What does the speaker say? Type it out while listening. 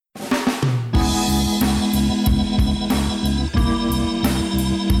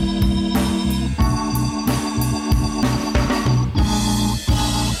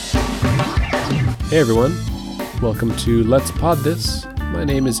Hey everyone, welcome to Let's Pod This. My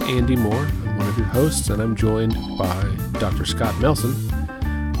name is Andy Moore. I'm one of your hosts, and I'm joined by Dr. Scott Melson.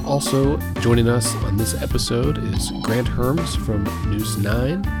 Also joining us on this episode is Grant Herms from News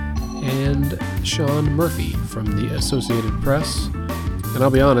 9 and Sean Murphy from the Associated Press. And I'll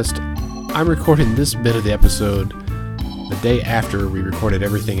be honest, I'm recording this bit of the episode the day after we recorded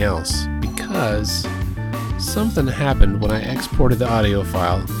everything else because something happened when I exported the audio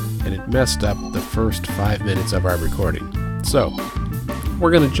file and it messed up the first 5 minutes of our recording. So, we're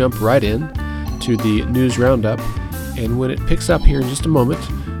going to jump right in to the news roundup, and when it picks up here in just a moment,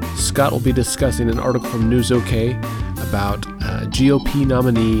 Scott will be discussing an article from News OK about GOP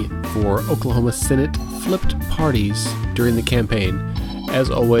nominee for Oklahoma Senate flipped parties during the campaign.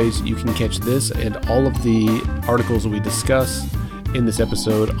 As always, you can catch this and all of the articles we discuss in this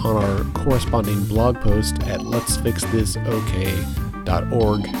episode on our corresponding blog post at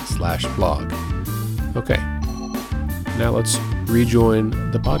letsfixthisorg.org/blog. Okay, now let's rejoin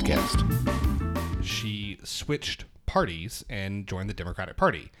the podcast. She switched parties and joined the Democratic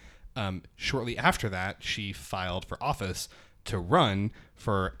Party. Shortly after that, she filed for office to run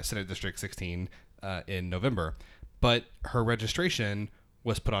for Senate District 16 in November. But her registration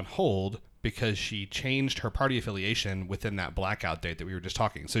was put on hold because she changed her party affiliation within that blackout date that we were just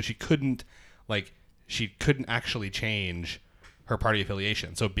talking. So she couldn't actually change her party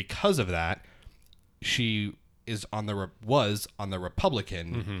affiliation. So because of that, she was on the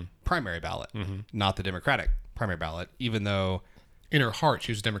Republican primary ballot, not the Democratic primary ballot, even though in her heart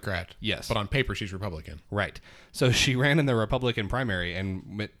she was a Democrat. Yes. But on paper she's Republican. Right. So she ran in the Republican primary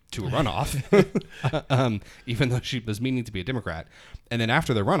and went to a runoff, even though she was meaning to be a Democrat. And then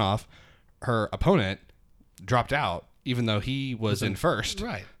after the runoff, her opponent dropped out, even though he was in first.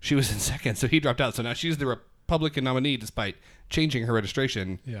 Right. She was in second, so he dropped out. So now she's the Republican nominee despite changing her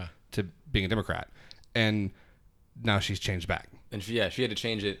registration to being a Democrat. And now she's changed back. And she had to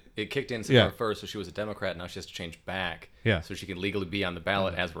change it. It kicked in September 1st, so she was a Democrat. Now she has to change back so she can legally be on the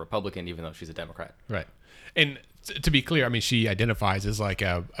ballot as a Republican, even though she's a Democrat. Right. And to be clear, I mean, she identifies as like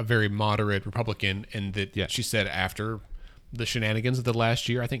a very moderate Republican, and that she said after the shenanigans of the last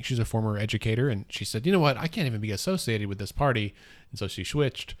year, I think she's a former educator, and she said, you know what, I can't even be associated with this party. And so she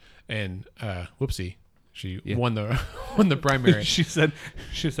switched, and whoopsie. She won the primary. She said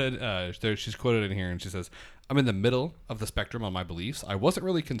she's quoted in here, and she says, "I'm in the middle of the spectrum on my beliefs. I wasn't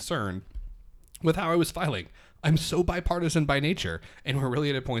really concerned with how I was filing. I'm so bipartisan by nature, and we're really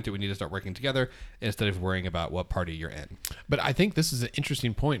at a point that we need to start working together instead of worrying about what party you're in." But I think this is an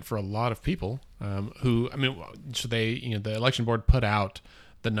interesting point for a lot of people who, I mean, so the election board put out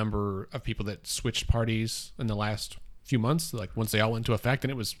the number of people that switched parties in the last few months, like once they all went into effect, and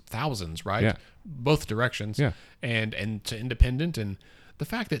it was thousands, right? Yeah. Both directions. Yeah. And to independent, and the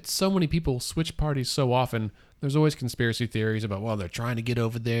fact that so many people switch parties so often, there's always conspiracy theories about, well, they're trying to get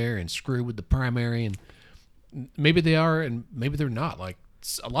over there and screw with the primary, and maybe they are and maybe they're not. Like,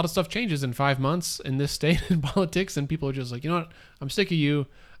 a lot of stuff changes in 5 months in this state in politics, and people are just like, you know what, I'm sick of you,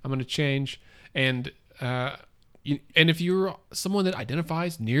 I'm going to change. And if you're someone that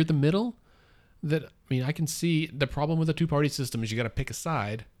identifies near the middle, I can see the problem with a two-party system is you got to pick a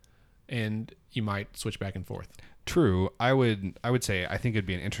side, and you might switch back and forth. True. I would say I think it'd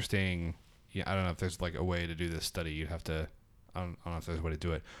be an interesting. I don't know if there's like a way to do this study. You'd have to. I don't know if there's a way to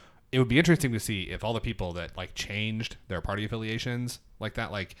do it. It would be interesting to see if all the people that like changed their party affiliations like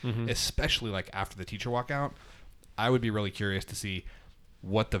that, like especially like after the teacher walkout, I would be really curious to see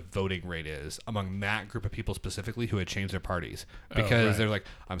what the voting rate is among that group of people specifically who had changed their parties, because they're like,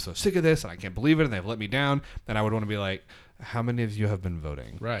 I'm so sick of this and I can't believe it and they've let me down. Then I would want to be like, how many of you have been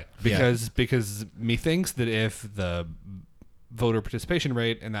voting? Right. Because methinks that if the voter participation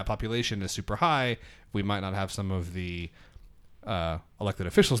rate in that population is super high, we might not have some of the elected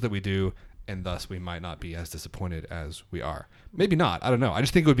officials that we do, and thus we might not be as disappointed as we are. Maybe not. I don't know. I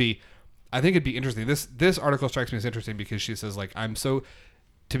just think it'd be interesting. This article strikes me as interesting because she says, like,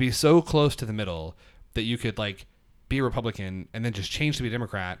 to be so close to the middle that you could like be a Republican and then just change to be a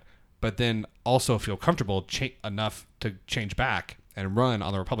Democrat, but then also feel comfortable enough to change back and run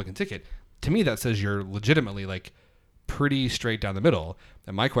on the Republican ticket. To me, that says you're legitimately like pretty straight down the middle.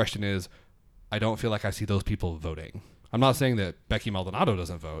 And my question is, I don't feel like I see those people voting. I'm not saying that Becky Maldonado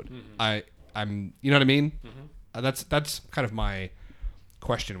doesn't vote. I'm, you know what I mean? That's kind of my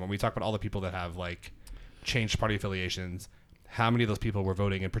question when we talk about all the people that have like changed party affiliations. How many of those people were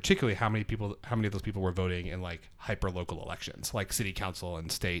voting, and particularly how many of those people were voting in like hyper local elections, like city council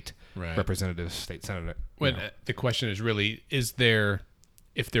and state representatives, state senator? The question is really, if their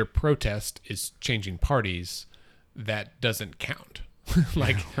protest is changing parties, that doesn't count.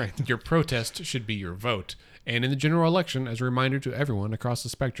 Like, your protest should be your vote. And in the general election, as a reminder to everyone across the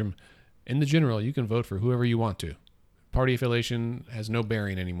spectrum, in the general, you can vote for whoever you want to. Party affiliation has no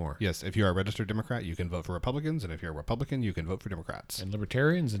bearing anymore. Yes, if you are a registered Democrat, you can vote for Republicans, and if you're a Republican, you can vote for Democrats. And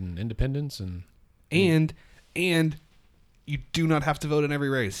libertarians and independents and you do not have to vote in every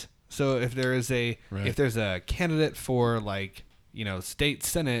race. So if there is if there's a candidate for state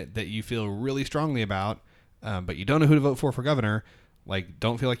senate that you feel really strongly about, but you don't know who to vote for governor,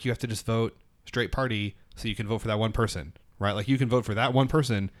 don't feel like you have to just vote straight party so you can vote for that one person, right? Like you can vote for that one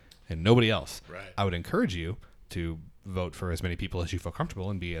person and nobody else. Right. I would encourage you to vote for as many people as you feel comfortable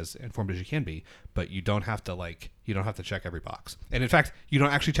and be as informed as you can be, but you don't have to check every box. And in fact, you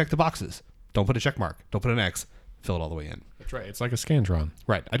don't actually check the boxes. Don't put a check mark. Don't put an X. Fill it all the way in. That's right. It's like a Scantron.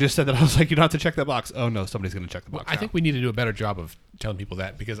 Right. I just said that. I was like, you don't have to check that box. Oh no, somebody's going to check the box. I think we need to do a better job of telling people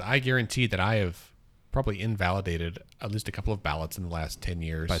that, because I guarantee that I have probably invalidated at least a couple of ballots in the last 10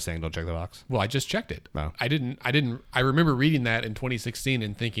 years. By saying don't check the box? Well, I just checked it. No. I remember reading that in 2016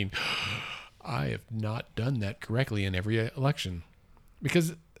 and thinking, I have not done that correctly in every election,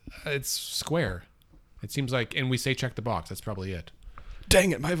 because it's square. It seems like, and we say check the box. That's probably it.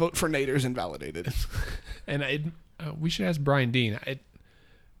 Dang it, my vote for Nader's invalidated. And we should ask Brian Dean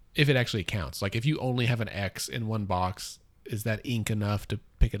if it actually counts. Like, if you only have an X in one box, is that ink enough to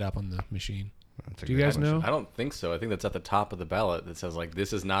pick it up on the machine? Do you guys know? I don't think so. I think that's at the top of the ballot that says,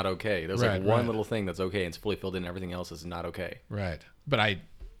 this is not okay. There's one little thing that's okay, and it's fully filled in, and everything else is not okay. Right. But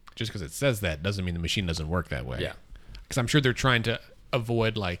just because it says that doesn't mean the machine doesn't work that way. Yeah. Because I'm sure they're trying to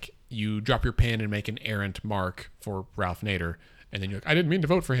avoid, you drop your pen and make an errant mark for Ralph Nader, and then you're like, I didn't mean to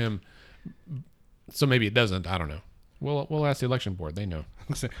vote for him. So maybe it doesn't. I don't know. We'll ask the election board. They know.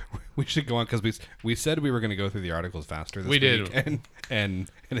 We should go on, because we said we were going to go through the articles faster this week. Did. And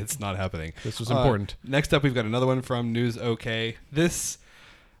it's not happening. This was important. Next up, we've got another one from News OK.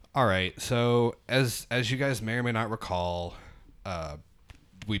 All right. So as you guys may or may not recall,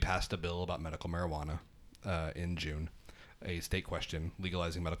 we passed a bill about medical marijuana in June, a state question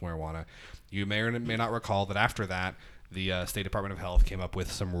legalizing medical marijuana. You may or may not recall that after that, the State Department of Health came up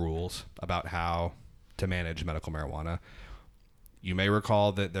with some rules about how to manage medical marijuana. You may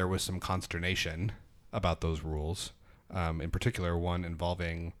recall that there was some consternation about those rules, in particular one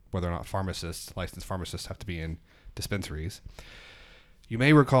involving whether or not licensed pharmacists have to be in dispensaries. You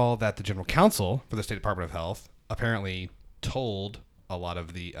may recall that the General Counsel for the State Department of Health apparently told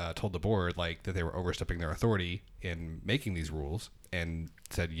the board that they were overstepping their authority in making these rules, and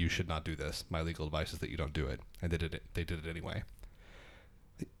said, you should not do this. My legal advice is that you don't do it. And they did it anyway.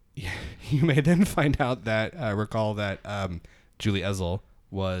 You may then find out that, recall that Julie Ezell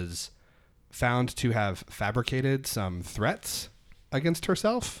was found to have fabricated some threats against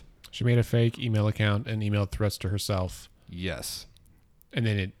herself. She made a fake email account and emailed threats to herself. Yes. And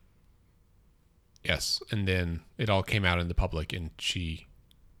then it all came out in the public, and she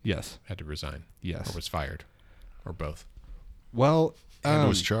had to resign. Yes. Or was fired. Or both. Well, and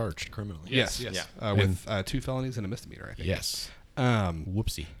was charged criminally. Yes. With 2 felonies and a misdemeanor, I think. Yes.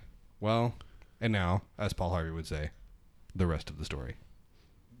 Whoopsie. Well, and now, as Paul Harvey would say, the rest of the story.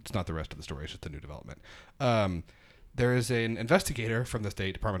 It's not the rest of the story, it's just a new development. There is an investigator from the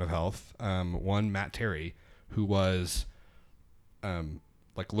State Department of Health, one Matt Terry, who was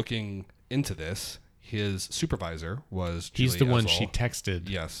looking into this. His supervisor was Julie He's the one Ezell. she texted.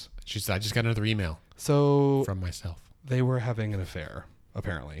 Yes. She said, I just got another email from myself. They were having an affair,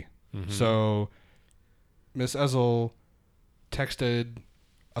 apparently. Mm-hmm. So Miss Ezell texted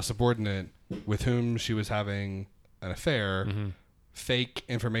a subordinate with whom she was having an affair, fake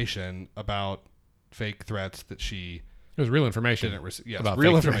information about fake threats that she... It was real information. Didn't receive. Yes, about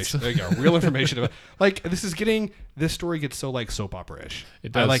real fake information. threats. There you go. Real information about... This story gets so soap opera-ish.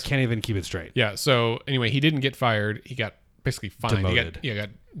 It does. I can't even keep it straight. Yeah, so anyway, he didn't get fired. He got basically fined. Demoted. He got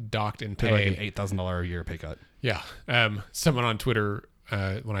docked in Paid pay. an $8,000 a year pay cut. Yeah. Someone on Twitter,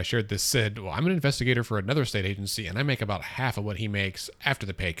 when I shared this, said, well, I'm an investigator for another state agency, and I make about half of what he makes after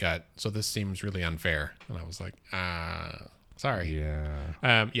the pay cut, so this seems really unfair. And I was like, sorry.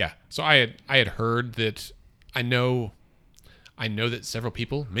 Yeah. Yeah. So I had heard that I know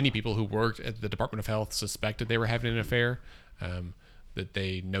that many people who worked at the Department of Health suspected they were having an affair, that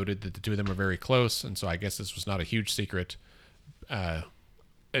they noted that the two of them were very close, and so I guess this was not a huge secret.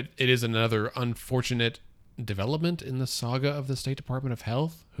 It is another unfortunate development in the saga of the State Department of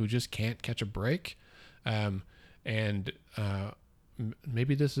Health, who just can't catch a break. Maybe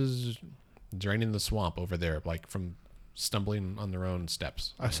this is draining the swamp over there, from stumbling on their own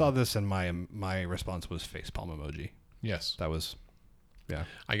steps. I saw this, and my response was facepalm emoji. Yes. That was Yeah.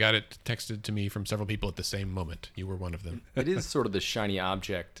 I got it texted to me from several people at the same moment. You were one of them. It is sort of the shiny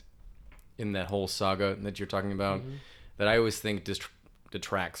object in that whole saga that you're talking about that I always think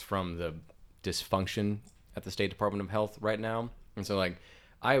detracts from the dysfunction at the State Department of Health right now. And so, like,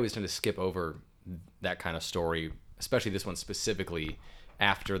 I always tend to skip over that kind of story, especially this one specifically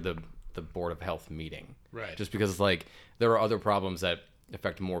after the Board of Health meeting. Right. Just because, like, there are other problems that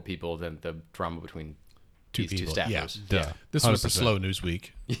affect more people than the drama between Two these people. two staffers. Yeah. Duh. This was a 100%. slow news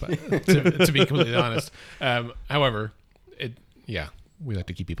week, but to be completely honest. However, we like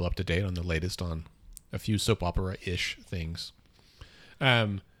to keep people up to date on the latest on a few soap opera-ish things.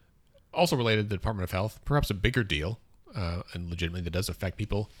 Also related to the Department of Health, perhaps a bigger deal, and legitimately that does affect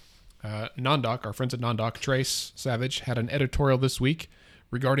people. NonDoc, our friends at NonDoc, Trace Savage, had an editorial this week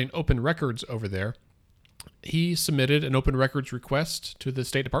regarding open records over there. He submitted an open records request to the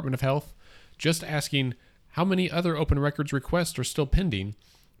State Department of Health, just asking how many other open records requests are still pending,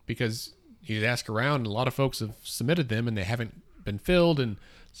 because he's asked around and a lot of folks have submitted them and they haven't been filled, and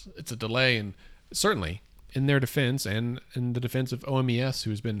it's a delay. And certainly in their defense and in the defense of OMES,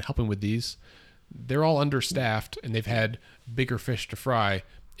 who's been helping with these, they're all understaffed and they've had bigger fish to fry,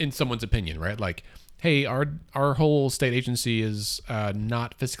 in someone's opinion, right? Like, hey, our whole state agency is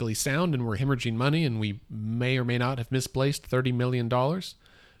not fiscally sound and we're hemorrhaging money and we may or may not have misplaced $30 million.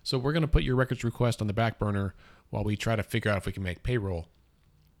 So we're going to put your records request on the back burner while we try to figure out if we can make payroll.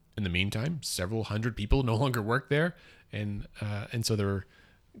 In the meantime, several hundred people no longer work there, and so they're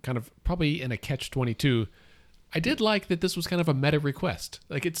kind of probably in a catch-22. I did like that this was kind of a meta request.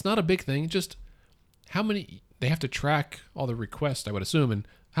 Like, it's not a big thing, just how many... They have to track all the requests, I would assume, and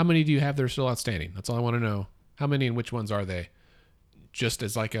how many do you have that are still outstanding? That's all I want to know. How many and which ones are they? Just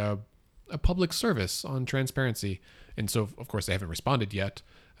as like a public service on transparency. And so, of course, they haven't responded yet.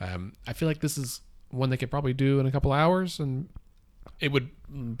 I feel like this is one they could probably do in a couple hours, and it would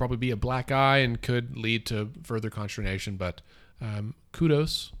probably be a black eye and could lead to further consternation. But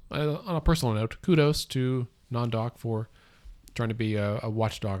kudos, on a personal note, kudos to NonDoc for trying to be a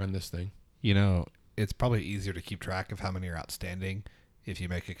watchdog on this thing. You know, it's probably easier to keep track of how many are outstanding if you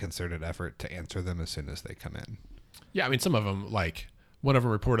make a concerted effort to answer them as soon as they come in. Yeah, I mean, some of them, like, one of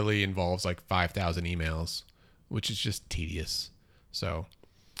them reportedly involves like 5,000 emails, which is just tedious. So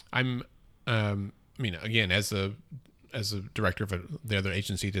I'm, I mean, again, as a director of the other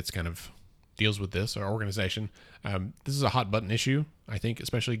agency that's kind of deals with this, or organization, this is a hot button issue, I think,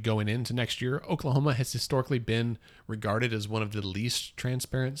 especially going into next year. Oklahoma has historically been regarded as one of the least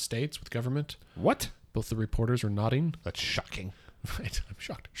transparent states with government. What? Both the reporters are nodding. That's shocking. Right. I'm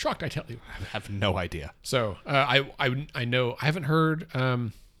shocked, I tell you. I have no idea. So I know, I haven't heard,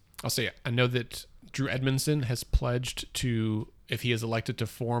 I'll say, I know that Drew Edmondson has pledged to, if he is elected, to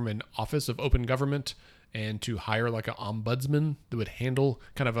form an office of open government and to hire like an ombudsman that would handle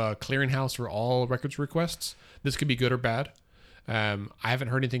kind of a clearinghouse for all records requests. This could be good or bad. I haven't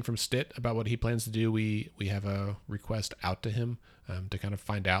heard anything from Stitt about what he plans to do. We have a request out to him to kind of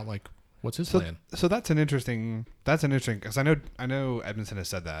find out, like, what's his plan. So that's an interesting, because I know Edmondson has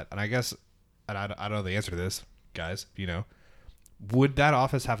said that, and I guess, and I don't know the answer to this, guys, you know, would that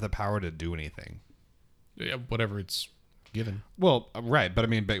office have the power to do anything? Yeah, whatever it's given. Well, right, but I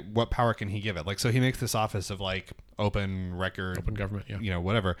mean, but what power can he give it? Like, so he makes this office of like open record, Open government, yeah. you know,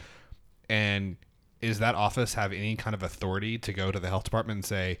 whatever. And is that office have any kind of authority to go to the health department and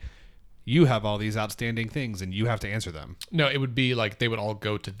say, you have all these outstanding things and you have to answer them? No, it would be like they would all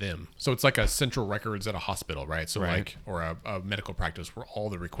go to them. So it's like a central records at a hospital, right? So Right. like, or a medical practice where all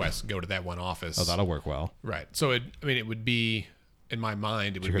the requests go to that one office. Oh, that'll work well. Right. So it would be, in my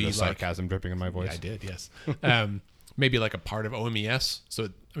mind, it Did would you hear be the like, sarcasm dripping in my voice? yeah, I did, yes. Maybe like a part of OMES. So,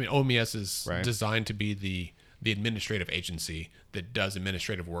 I mean, OMES is Right. designed to be the administrative agency that does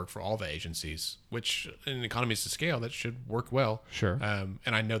administrative work for all the agencies, which in economies of scale, that should work well. Sure.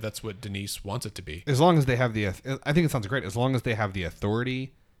 And I know that's what Denise wants it to be. As long as they have I think it sounds great. As long as they have the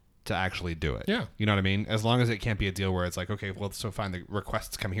authority to actually do it. Yeah. You know what I mean? As long as it can't be a deal where it's like, okay, well, so fine, the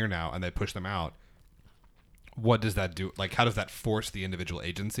requests come here now and they push them out. What does that do? Like, how does that force the individual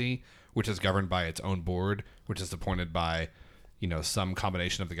agency, which is governed by its own board, which is appointed by, you know, some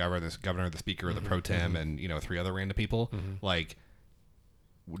combination of the governor, the speaker, or the pro tem, and, you know, 3 other random people? Like,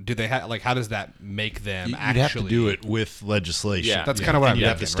 do they have, like, how does that make them You'd actually have to do it with legislation. Yeah. That's kind of what And I'm you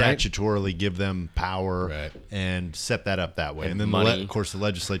have to thinking, right? statutorily give them power Right. and set that up that way. And then, money. of course, the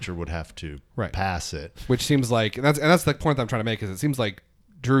legislature would have to Right. pass it. Which seems like, and that's the point that I'm trying to make, is it seems like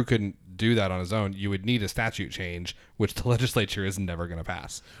Drew couldn't do that on his own. You would need a statute change, which the legislature is never going to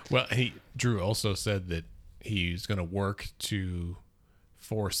pass. Well, Drew also said that he's going to work to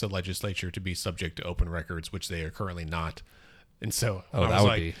force the legislature to be subject to open records, which they are currently not. And so Oh, I that was would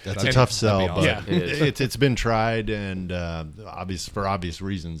like, be That's a that'd- tough sell, that'd be but awesome. Yeah. It is. it's been tried, and for obvious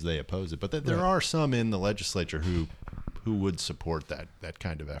reasons they oppose it. But there are some in the legislature who would support that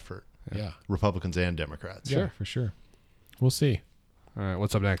kind of effort. yeah, Republicans and Democrats. yeah, for sure. We'll see. All right,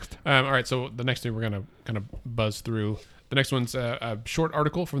 what's up next? All right, so the next thing we're going to kind of buzz through. The next one's a short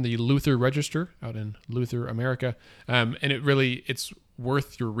article from the Luther Register out in Luther, America. And it's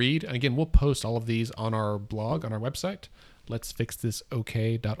worth your read. And again, we'll post all of these on our blog, on our website,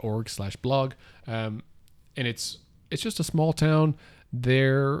 letsfixthisok.org/blog. And it's just a small town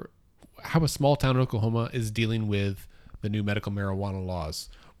there, how a small town in Oklahoma is dealing with the new medical marijuana laws,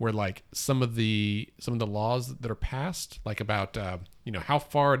 where like some of the laws that are passed, like about how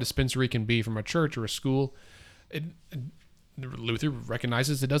far a dispensary can be from a church or a school, Luther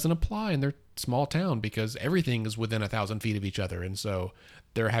recognizes it doesn't apply in their small town because everything is within 1,000 feet of each other, and so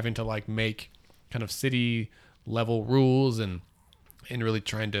they're having to like make kind of city level rules and really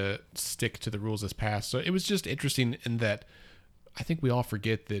trying to stick to the rules as passed. So it was just interesting in that I think we all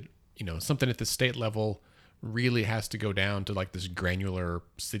forget that something at the state level really has to go down to like this granular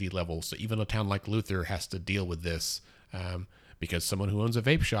city level. So even a town like Luther has to deal with this because someone who owns a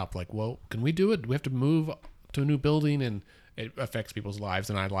vape shop, like, well, can we do it? Do we have to move to a new building? And it affects people's lives.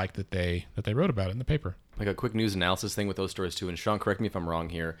 And I like that they wrote about it in the paper. Like a quick news analysis thing with those stories too. And Sean, correct me if I'm wrong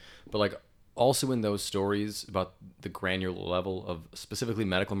here, but like also in those stories about the granular level of specifically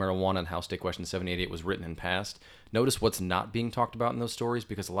medical marijuana and how State Question 788 was written and passed, notice what's not being talked about in those stories,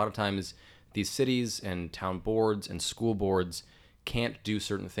 because a lot of times these cities and town boards and school boards can't do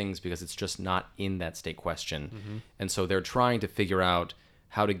certain things because it's just not in that state question. Mm-hmm. And so they're trying to figure out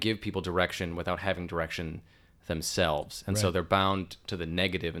how to give people direction without having direction themselves. And so they're bound to the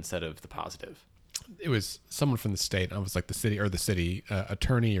negative instead of the positive. It was someone from the state. I was like the city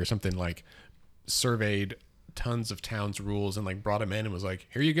attorney or something, like surveyed tons of towns' rules and like brought them in and was like,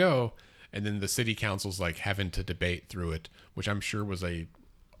 here you go. And then the city council's like having to debate through it, which I'm sure was a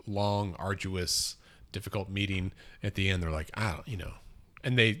long, arduous, difficult meeting. At the end, they're like, I think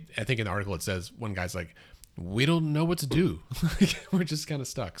in the article it says one guy's like, we don't know what to do. We're just kind of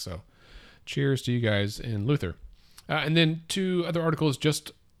stuck. So cheers to you guys in Luther. And then two other articles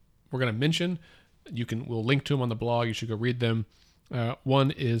we're going to mention. We'll link to them on the blog. You should go read them.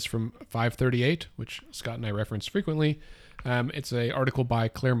 One is from 538, which Scott and I reference frequently. It's an article by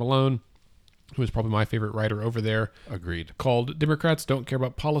Claire Malone, who is probably my favorite writer over there. Agreed. Called "Democrats Don't Care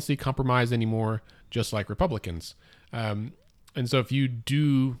About Policy Compromise Anymore, Just Like Republicans." And so if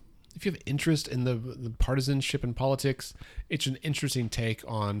you have interest in the partisanship in politics, it's an interesting take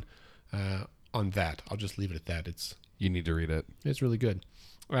on that. I'll just leave it at that. You need to read it. It's really good.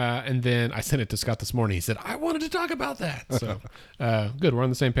 And then I sent it to Scott this morning. He said, I wanted to talk about that. So good. We're on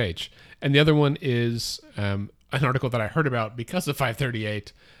the same page. And the other one is an article that I heard about because of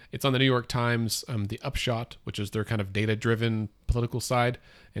 538. It's on the New York Times, The Upshot, which is their kind of data-driven political side.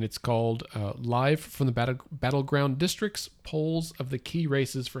 And it's called Live from the Battleground Districts, Polls of the Key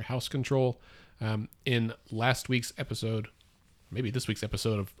Races for House Control. In last week's episode, maybe this week's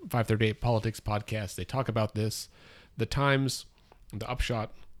episode of 538 Politics Podcast, they talk about this. The Times, The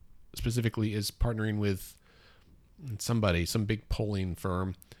Upshot specifically, is partnering with some big polling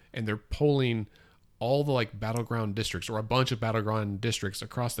firm, and they're polling all the like battleground districts or a bunch of battleground districts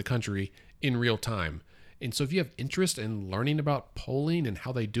across the country in real time. And so if you have interest in learning about polling and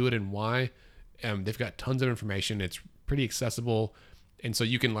how they do it and why, they've got tons of information. It's pretty accessible. And so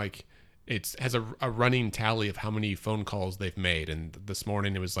you can it has a running tally of how many phone calls they've made. And this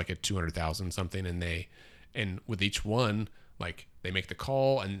morning it was like at 200,000 something. And with each one, like they make the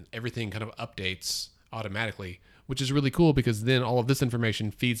call and everything kind of updates automatically, which is really cool because then all of this information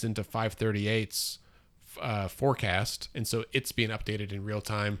feeds into 538's forecast. And so it's being updated in real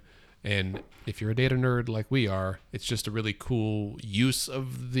time. And if you're a data nerd like we are, it's just a really cool use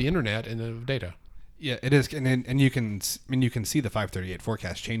of the internet and of data. Yeah, it is, and you can see the 538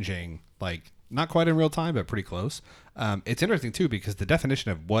 forecast changing, like not quite in real time, but pretty close. It's interesting too because the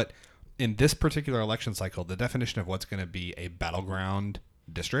definition of what in this particular election cycle, the definition of what's going to be a battleground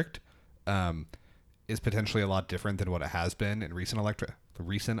district, is potentially a lot different than what it has been in recent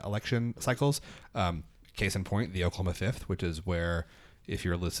election cycles. Case in point, the Oklahoma 5th, which is where, if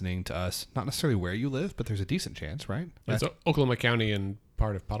you're listening to us, not necessarily where you live, but there's a decent chance, right? It's Oklahoma County and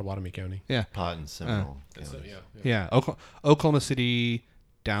part of Pottawatomie County. Yeah. Pot and Seminole. Yeah. Oklahoma City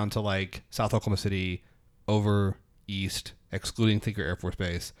down to like South Oklahoma City, over east, excluding Tinker Air Force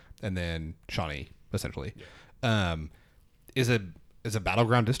Base, and then Shawnee, essentially, is a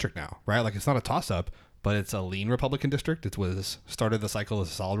battleground district now, right? Like it's not a toss up, but it's a lean Republican district. It was started the cycle as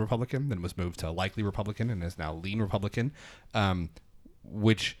a solid Republican, then was moved to likely Republican, and is now lean Republican,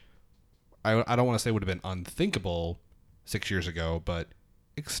 which I don't want to say would have been unthinkable 6 years ago, but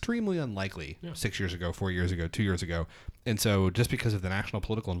extremely unlikely 6 years ago, 4 years ago, 2 years ago. And so just because of the national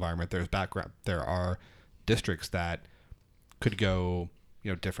political environment, there are districts that could go,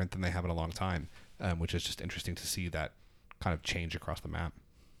 different than they have in a long time, which is just interesting to see that kind of change across the map.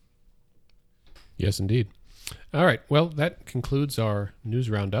 Yes, indeed. All right. Well, that concludes our news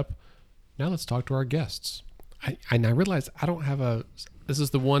roundup. Now let's talk to our guests. I realize I don't have this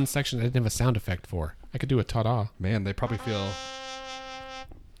is the one section I didn't have a sound effect for. I could do a ta-da. Man, they probably feel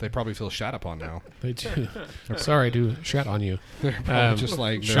shat upon now. They do. Sorry to shat on you. Just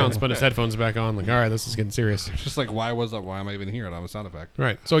like Sean's put his headphones back on. Like, all right, this is getting serious. Just like, why am I even here? I don't have a sound effect.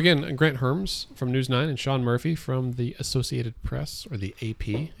 Right. So again, Grant Herms from News 9 and Sean Murphy from the Associated Press, or the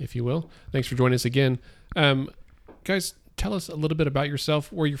AP, if you will. Thanks for joining us again. Guys, tell us a little bit about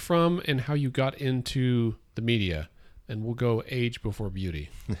yourself, where you're from, and how you got into the media. And we'll go age before beauty.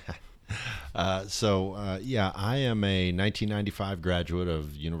 I am a 1995 graduate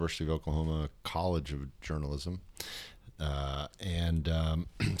of University of Oklahoma College of Journalism, and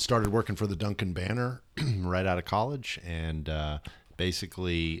started working for the Duncan Banner right out of college, and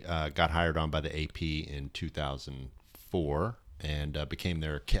basically got hired on by the AP in 2004, and became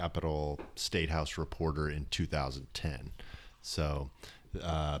their Capitol State House reporter in 2010. So,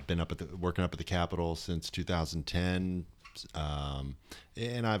 been working up at the Capitol since 2010.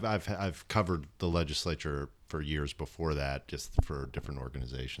 And I've covered the legislature for years before that, just for different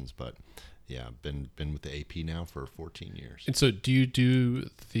organizations. But yeah, been with the AP now for 14 years. And so, do you do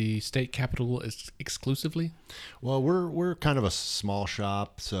the state capitol exclusively? Well, we're kind of a small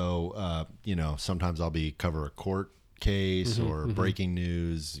shop, so sometimes I'll cover a court case or breaking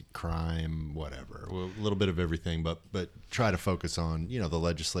news, crime, whatever. A little bit of everything, but try to focus on the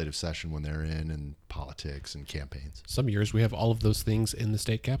legislative session when they're in, and politics and campaigns. Some years we have all of those things in the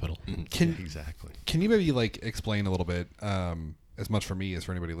state capitol. Exactly. Can you maybe explain a little bit, as much for me as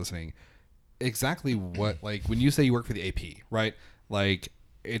for anybody listening, exactly what, when you say you work for the AP, right?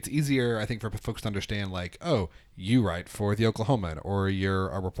 It's easier, I think, for folks to understand, oh, you write for the Oklahoman, or you're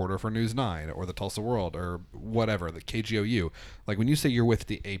a reporter for News 9, or the Tulsa World, or whatever, the KGOU. When you say you're with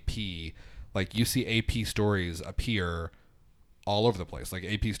the AP, you see AP stories appear all over the place.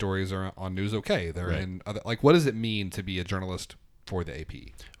 AP stories are on News OK. They're right. in other, what does it mean to be a journalist for the AP?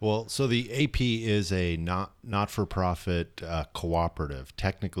 Well, so the AP is a not-for-profit cooperative.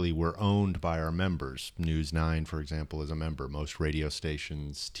 Technically, we're owned by our members. News 9, for example, is a member. Most radio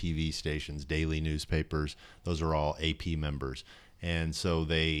stations, TV stations, daily newspapers, those are all AP members. And so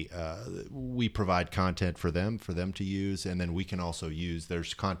we provide content for them to use, and then we can also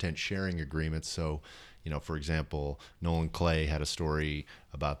there's content sharing agreements. So, for example, Nolan Clay had a story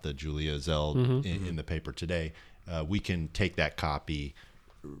about the Julia Zell in the paper today. We can take that copy,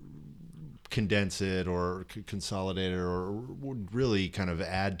 condense it, or consolidate it, or really kind of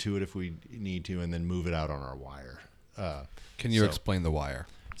add to it if we need to, and then move it out on our wire. Can you explain the wire?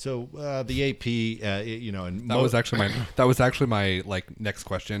 So the AP, and that was actually my next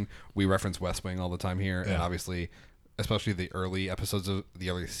question. We reference West Wing all the time here, and obviously, especially the early episodes of the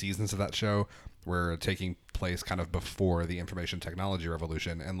early seasons of that show, were taking place kind of before the information technology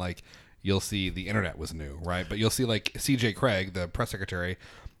revolution, and you'll see the internet was new, right? But you'll see CJ Craig, the press secretary,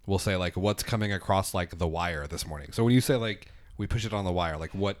 will say what's coming across the wire this morning. So when you say we push it on the wire,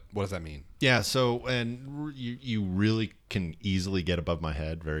 what does that mean? Yeah. So, and you really can easily get above my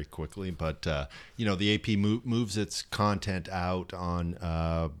head very quickly, but the AP moves its content out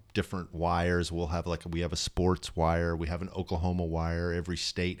on different wires. We have a sports wire, we have an Oklahoma wire. Every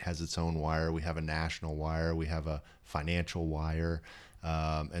state has its own wire. We have a national wire. We have a financial wire.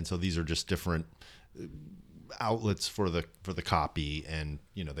 And so these are just different outlets for the copy, and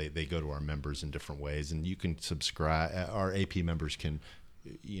they go to our members in different ways, and you can subscribe. Our AP members can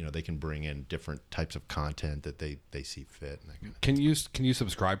they can bring in different types of content that they see fit. And that kind of Can you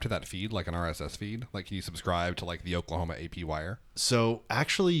subscribe to that feed, like an RSS feed? Can you subscribe to the Oklahoma AP wire? So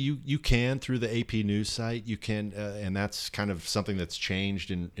actually you can through the AP news site. You can, and that's kind of something that's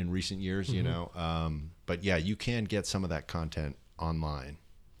changed in recent years, but yeah, you can get some of that content online.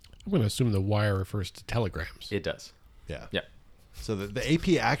 I'm going to assume the wire refers to telegrams. It does. Yeah. Yeah. So the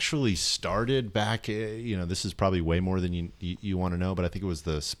AP actually started back, this is probably way more than you want to know, but I think it was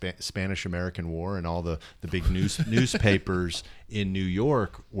the Spanish-American War, and all the big newspapers in New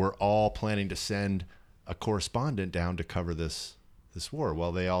York were all planning to send a correspondent down to cover this war.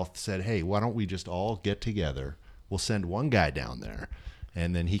 Well, they all said, hey, why don't we just all get together? We'll send one guy down there,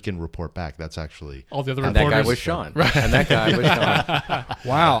 and then he can report back. That's actually All the other And that reporters. guy was Sean. And that guy was Sean.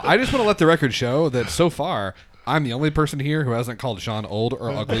 Wow. I just want to let the record show that so far, I'm the only person here who hasn't called Sean old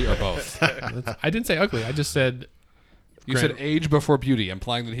or ugly or both. I didn't say ugly. I just said You said age before beauty,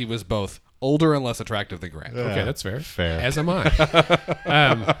 implying that he was both older and less attractive than Grant. okay, that's fair. fair. As am I.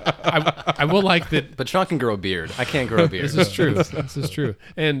 I will like that. But Sean can grow a beard. I can't grow a beard. This is true. This is true.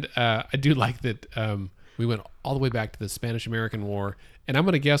 And I do like that we went all the way back to the Spanish-American War. And I'm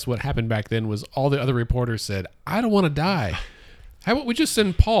going to guess what happened back then was all the other reporters said, I don't want to die. How about we just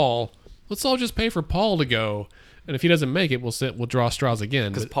send Paul? Let's all just pay for Paul to go. And if he doesn't make it, we'll draw straws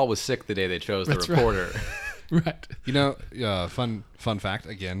again. Because Paul was sick the day they chose the That's right. reporter. Right. You know, fun fact,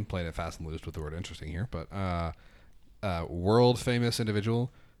 again, playing it fast and loose with the word interesting here, but world famous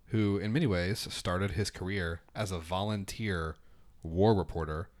individual who in many ways started his career as a volunteer war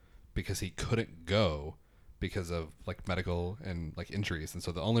reporter because he couldn't go because of like medical and like injuries. And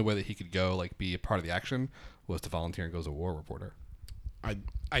so the only way that he could go, like be a part of the action was to volunteer and go as a war reporter.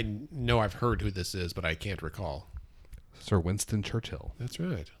 I know I've heard who this is, but I can't recall. Sir Winston Churchill. That's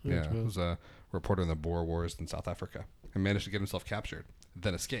right. Yeah, he was a reporter in the Boer Wars in South Africa and managed to get himself captured,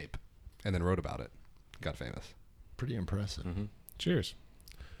 then escape, and then wrote about it. Got famous. pretty impressive. Cheers.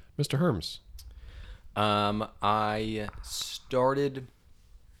 Mr. Herms. I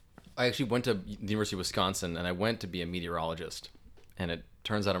actually went to the University of Wisconsin, and I went to be a meteorologist. And it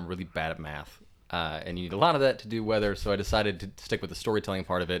turns out I'm really bad at math. And you need a lot of that to do weather, so I decided to stick with the storytelling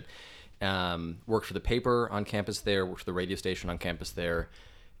part of it. Worked for the paper on campus there, worked for the radio station on campus there.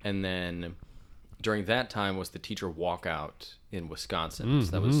 And then during that time was the teacher walkout in Wisconsin. So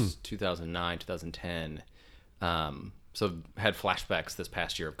that was 2009, 2010. So had flashbacks this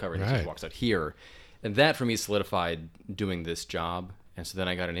past year of covering the teacher walks out here. And that for me solidified doing this job. And so then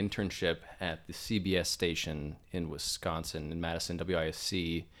I got an internship at the CBS station in Wisconsin, in Madison,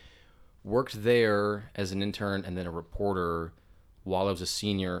 WISC. Worked there as an intern and then a reporter while I was a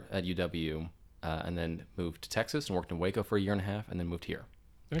senior at UW, and then moved to Texas and worked in Waco for a year and a half, and then moved here.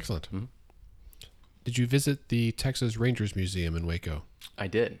 Excellent. Did you visit the Texas Rangers Museum in Waco? I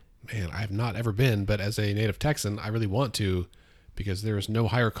did. Man, I have not ever been, but as a native Texan, I really want to, because there is no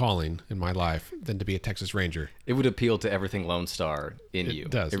higher calling in my life than to be a Texas Ranger. It would appeal to everything Lone Star in you.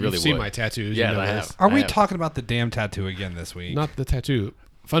 It does. It really You've seen would. my tattoos. Yeah, you know I this. have. Are I we have. talking about the damn tattoo again this week? Not the tattoo.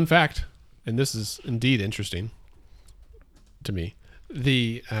 Fun fact, and this is indeed interesting to me.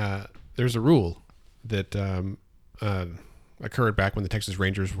 There's a rule that occurred back when the Texas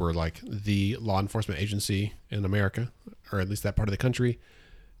Rangers were like the law enforcement agency in America, or at least that part of the country.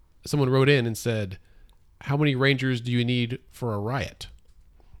 Someone wrote in and said, "How many Rangers do you need for a riot?"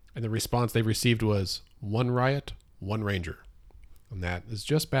 And the response they received was, 1 riot, 1 Ranger. And that is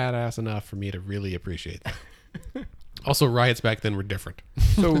just badass enough for me to really appreciate that. Also, riots back then were different.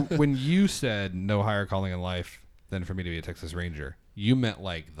 So when you said no higher calling in life than for me to be a Texas Ranger, you meant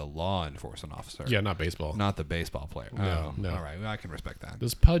like the law enforcement officer. Yeah, not baseball. Not the baseball player. No, Oh, no. All right, well, I can respect that.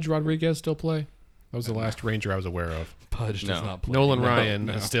 Does Pudge Rodriguez still play? That was the last Ranger I was aware of. Pudge does No. not play. Nolan No, Ryan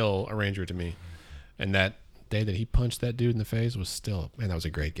no. is still a Ranger to me. And that day that he punched that dude in the face was still, man, that was a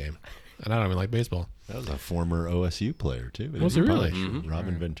great game. And I don't even like baseball. That was a former OSU player too. Was he really?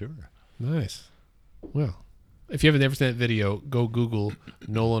 Robin Ventura. Nice. Well, if you haven't ever seen that video, go Google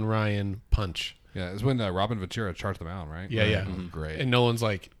Nolan Ryan punch. Yeah, it's when Robin Ventura charged them out, right? Yeah, yeah. Great. And Nolan's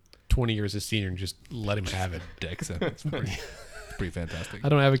like 20 years his senior and just let him have it. Dixon. It's pretty fantastic. I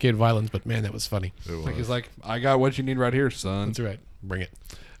don't advocate violence, but man, that was funny. Like he's like, I got what you need right here, son. That's right. Bring it.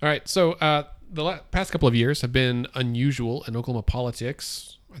 All right. So the past couple of years have been unusual in Oklahoma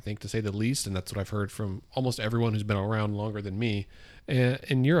politics, I think, to say the least. And that's what I've heard from almost everyone who's been around longer than me.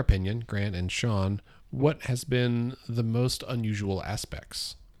 In your opinion, Grant and Sean, what has been the most unusual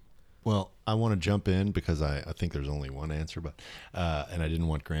aspects? Well, I want to jump in because I think there's only one answer, but and I didn't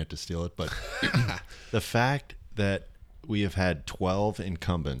want Grant to steal it. But the fact that we have had 12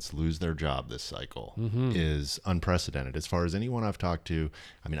 incumbents lose their job this cycle is unprecedented. As far as anyone I've talked to,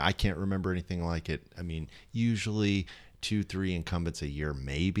 I mean, I can't remember anything like it. I mean, usually 2-3 incumbents a year,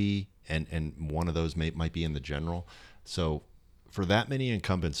 maybe, and one of those might be in the general. So for that many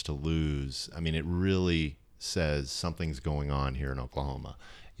incumbents to lose, I mean, it really says something's going on here in Oklahoma.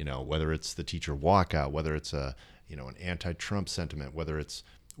 You know, whether it's the teacher walkout, whether it's an anti-Trump sentiment, whether it's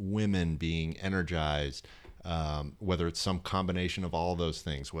women being energized, whether it's some combination of all those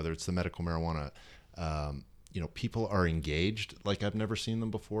things, whether it's the medical marijuana, people are engaged like I've never seen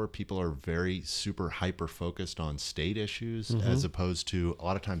them before. People are very super hyper focused on state issues as opposed to a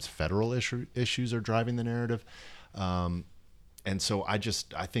lot of times federal issues are driving the narrative. And so I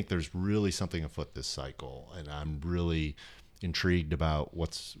think there's really something afoot this cycle, and I'm really intrigued about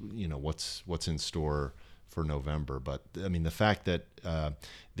what's in store for November. But I mean, the fact that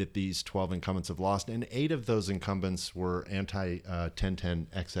that these 12 incumbents have lost, and 8 of those incumbents were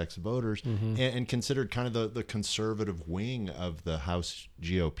anti-1010XX voters, and considered kind of the conservative wing of the House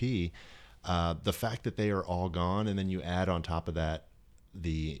GOP. The fact that they are all gone, and then you add on top of that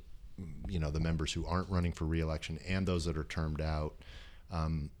the members who aren't running for re-election and those that are termed out,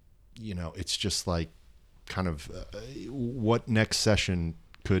 it's just like kind of what next session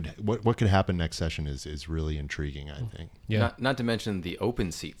what could happen next session is really intriguing, I think. Yeah. Not to mention the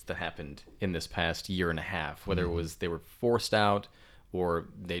open seats that happened in this past year and a half, whether it was they were forced out or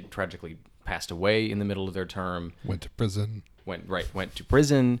they tragically passed away in the middle of their term, Went to prison. went to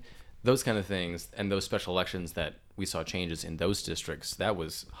prison, those kind of things, and those special elections that we saw changes in those districts. That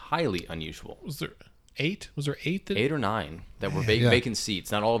was highly unusual. Was there 8? Was there 8 that 8 or 9 that were Yeah. vacant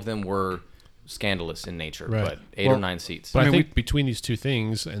seats. Not all of them were scandalous in nature, Right. but 8 or 9 seats. But I, I mean, think between these two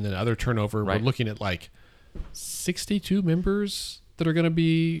things and then other turnover, Right. we're looking at like 62 members that are going to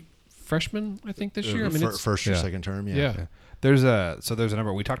be freshmen, I think, this year. I mean, it's, First or yeah. second term, yeah. There's a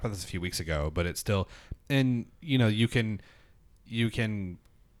number. We talked about this a few weeks ago, but it's still, and you can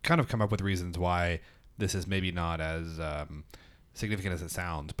kind of come up with reasons why this is maybe not as significant as it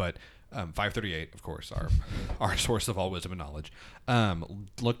sounds. But 538, of course, our source of all wisdom and knowledge,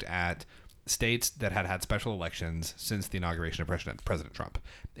 looked at states that had special elections since the inauguration of President Trump,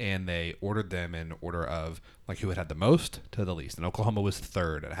 and they ordered them in order of like who had the most to the least. And Oklahoma was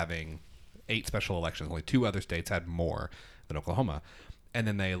third at having 8 special elections. Only 2 other states had more than Oklahoma. And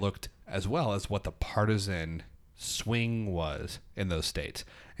then they looked as well as what the partisan swing was in those states.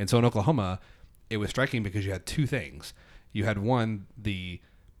 And so in Oklahoma, it was striking because you had 2 things. You had one,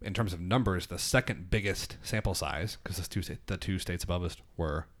 in terms of numbers, the second biggest sample size, because the 2 states above us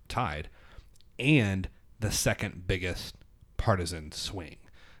were tied, and the second biggest partisan swing.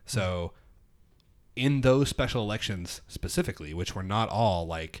 So in those special elections specifically, which were not all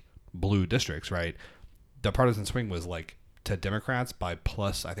like blue districts, right? The partisan swing was like to Democrats by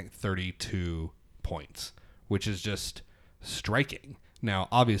plus, I think, 32 points, which is just striking. Now,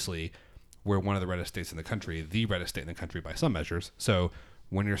 obviously, we're one of the reddest states in the country, the reddest state in the country by some measures. So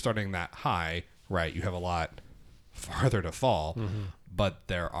when you're starting that high, right, you have a lot farther to fall. But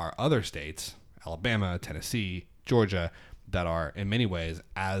there are other states, Alabama, Tennessee, Georgia, that are in many ways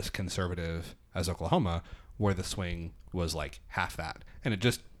as conservative as Oklahoma, where the swing was like half that. And it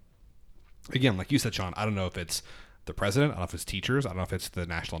just, again, like you said, Sean, I don't know if it's the president, I don't know if it's teachers, I don't know if it's the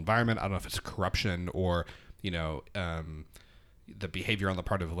national environment, I don't know if it's corruption or, the behavior on the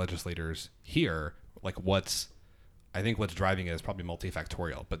part of legislators here. Like I think what's driving it is probably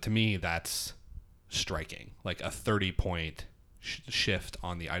multifactorial. But to me, that's striking. Like a 30-point shift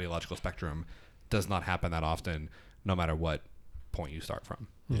on the ideological spectrum does not happen that often, no matter what point you start from.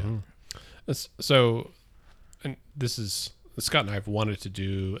 So, and this is Scott and I have wanted to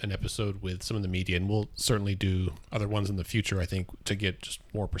do an episode with some of the media, and we'll certainly do other ones in the future, I think, to get just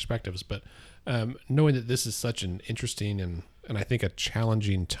more perspectives. But knowing that this is such an interesting and I think a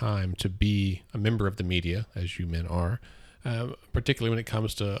challenging time to be a member of the media, as you men are, particularly when it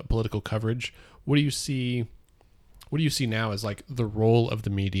comes to political coverage, what do you see now as like the role of the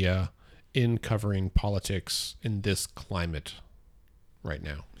media in covering politics in this climate right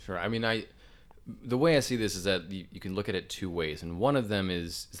now? Sure. I mean, the way I see this is that you can look at it 2 ways, and one of them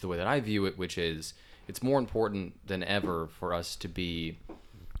is the way that I view it, which is it's more important than ever for us to be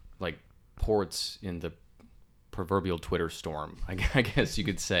like ports in the proverbial Twitter storm, I guess you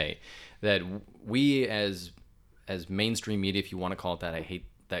could say, that we as mainstream media, if you want to call it that, I hate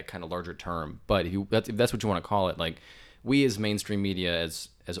that kind of larger term, but if that's what you want to call it, like we as mainstream media, as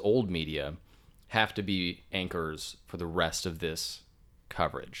old media, have to be anchors for the rest of this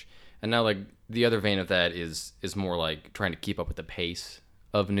coverage. And now, like, the other vein of that is more like trying to keep up with the pace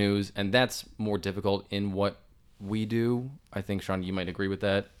of news, and that's more difficult in what we do. I think, Sean, you might agree with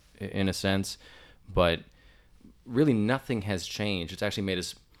that in a sense, but really nothing has changed. It's actually made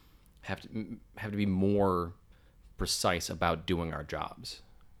us have to be more precise about doing our jobs,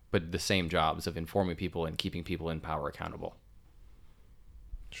 but the same jobs of informing people and keeping people in power accountable.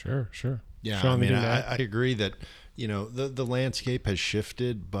 Sure. Yeah, Sean, I mean, anything to add? I agree that, the landscape has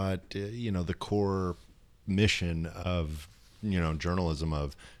shifted, but, the core mission of, journalism,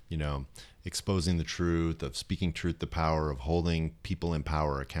 of, exposing the truth, of speaking truth to power, of holding people in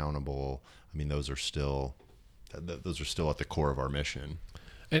power accountable. I mean, those are still at the core of our mission.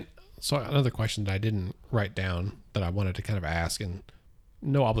 And so another question that I didn't write down that I wanted to kind of ask, and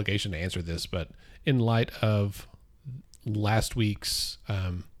no obligation to answer this, but in light of last week's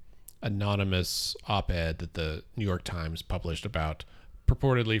anonymous op-ed that the New York Times published about,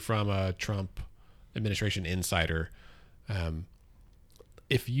 purportedly from a Trump administration insider. I'll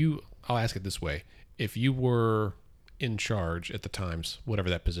ask it this way: if you were in charge at the Times, whatever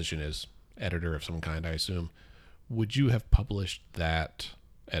that position is, editor of some kind, I assume, would you have published that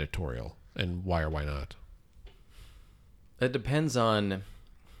editorial, and why or why not? It depends on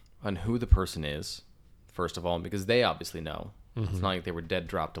who the person is, first of all, because they obviously know. It's not like they were dead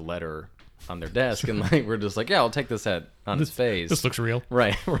dropped a letter on their desk and like we're just like, yeah, I'll take this on his face. This looks real.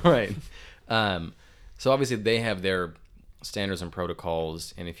 Right, right. So obviously they have their standards and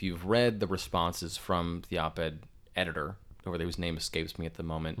protocols, and if you've read the responses from the op-ed editor, over there whose name escapes me at the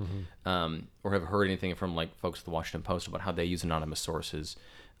moment, or have heard anything from like folks at the Washington Post about how they use anonymous sources,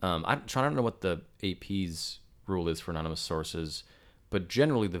 I don't know what the AP's rule is for anonymous sources, but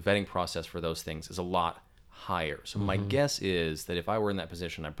generally the vetting process for those things is a lot higher. So my guess is that if I were in that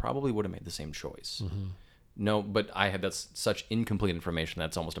position, I probably would have made the same choice. No, but that's such incomplete information that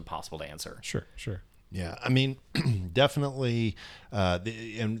it's almost impossible to answer. Sure. Yeah, I mean, definitely,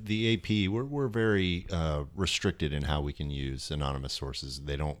 the AP, we're very restricted in how we can use anonymous sources.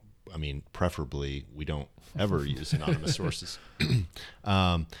 They don't, I mean, preferably we don't ever use anonymous sources.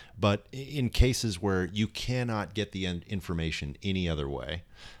 But in cases where you cannot get the information any other way,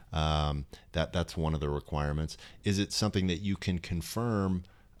 that's one of the requirements. Is it something that you can confirm?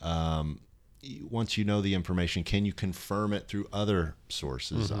 Once you know the information, can you confirm it through other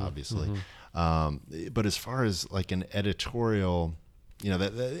sources? Obviously. But as far as like an editorial,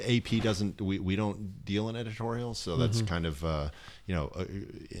 the AP doesn't. We don't deal in editorials, so that's kind of a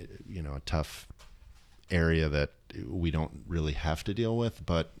tough area that we don't really have to deal with.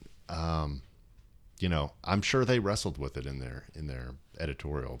 But I'm sure they wrestled with it in their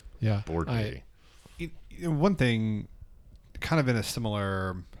editorial board meeting. One thing, kind of in a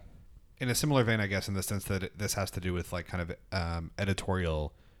similar vein, I guess, in the sense that this has to do with like kind of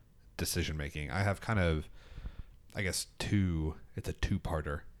editorial decision making. I have kind of, I guess, it's a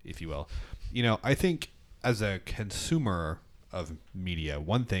two-parter, if you will. I think as a consumer of media,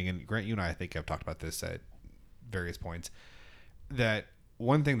 one thing, and Grant, you and I think I've talked about this at various points, that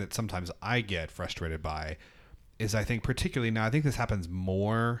one thing that sometimes I get frustrated by is, I think particularly now, I think this happens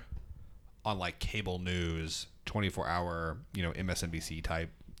more on like cable news, 24-hour, MSNBC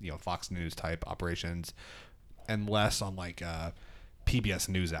type, Fox News type operations, and less on like PBS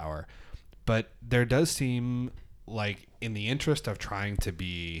NewsHour. But there does seem like, in the interest of trying to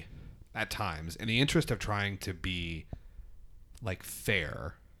be, at times, in the interest of trying to be like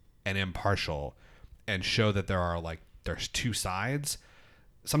fair and impartial and show that there's two sides,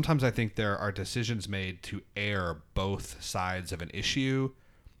 sometimes I think there are decisions made to air both sides of an issue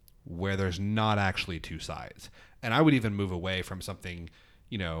where there's not actually two sides. And I would even move away from something,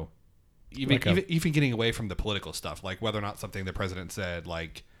 even getting away from the political stuff, like whether or not something the president said,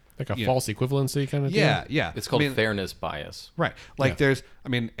 like a false equivalency kind of thing. Yeah. It's called fairness bias. Right. Like there's,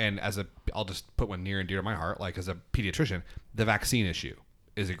 and I'll just put one near and dear to my heart, like as a pediatrician, the vaccine issue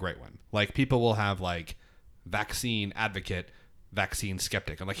is a great one. Like people will have like vaccine advocate, vaccine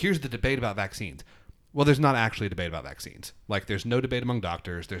skeptic. I'm like, here's the debate about vaccines. Well, there's not actually a debate about vaccines. Like there's no debate among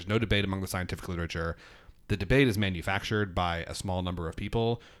doctors. There's no debate among the scientific literature. The debate is manufactured by a small number of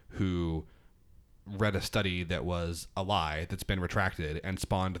people who read a study that was a lie that's been retracted and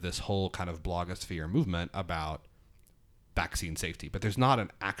spawned this whole kind of blogosphere movement about vaccine safety. But there's not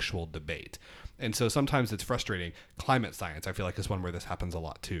an actual debate. And so sometimes it's frustrating. Climate science, I feel like, is one where this happens a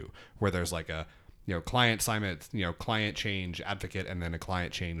lot too, where there's like a client change advocate and then a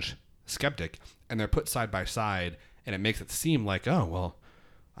climate change skeptic, and they're put side by side, and it makes it seem like, oh well,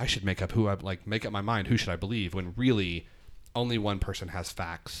 I should make up my mind, who should I believe, when really only one person has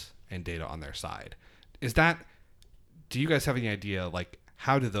facts and data on their side. Do you guys have any idea, like,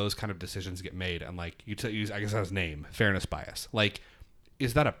 how do those kind of decisions get made? And like I guess that was name, fairness bias. Like,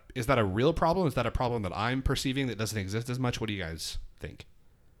 is that a real problem? Is that a problem that I'm perceiving that doesn't exist as much? What do you guys think?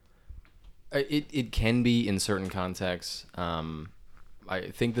 It can be in certain contexts.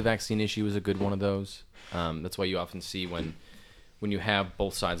 I think the vaccine issue is a good one of those. That's why you often see when you have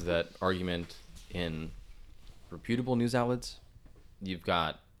both sides of that argument in reputable news outlets, you've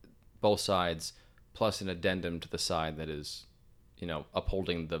got both sides plus an addendum to the side that is,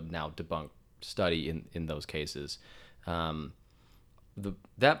 upholding the now debunked study in those cases.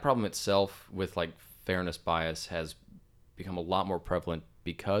 That problem itself with like fairness bias has become a lot more prevalent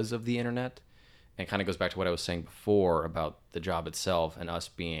because of the internet, and kind of goes back to what I was saying before about the job itself and us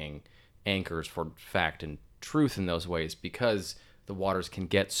being anchors for fact and truth in those ways, because the waters can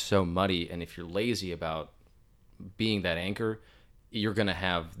get so muddy, and if you're lazy about being that anchor, you're going to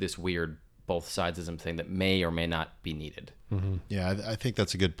have this weird both sidesism thing that may or may not be needed. Yeah, I think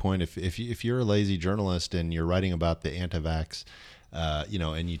that's a good point. If you're a lazy journalist and you're writing about the anti-vax,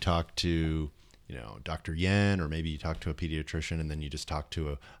 and you talk to, Dr. Yen, or maybe you talk to a pediatrician, and then you just talk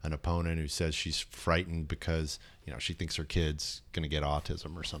to an opponent who says she's frightened because, she thinks her kid's going to get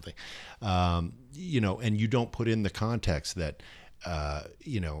autism or something, and you don't put in the context that, or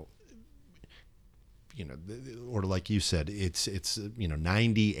like you said, it's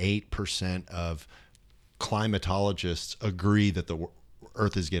 98% of climatologists agree that the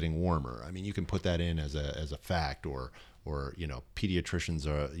Earth is getting warmer. I mean, you can put that in as a fact, or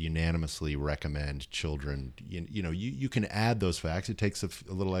pediatricians unanimously recommend children. You can add those facts. It takes a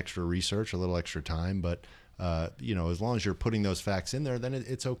little extra research, a little extra time, but as long as you're putting those facts in there, then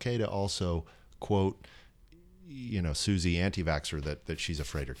it's okay to also quote, Susie anti-vaxxer that she's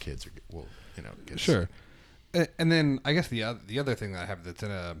afraid her kids will get Sure. And then I guess the other thing that I have that's in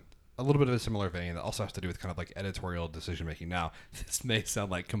a little bit of a similar vein that also has to do with kind of like editorial decision making. Now, this may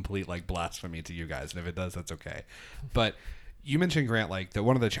sound like complete like blasphemy to you guys, and if it does, that's okay. But you mentioned, Grant, like that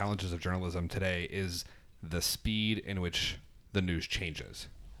one of the challenges of journalism today is the speed in which the news changes,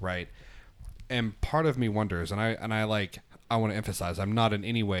 right? And part of me wonders, and I want to emphasize, I'm not in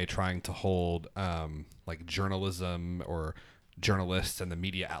any way trying to hold like journalism or journalists and the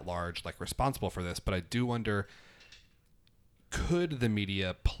media at large like responsible for this, but I do wonder, could the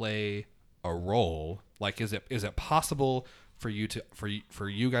media play a role? Like, is it possible for you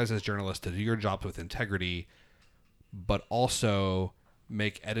guys as journalists to do your jobs with integrity, but also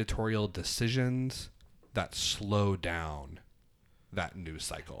make editorial decisions that slow down that news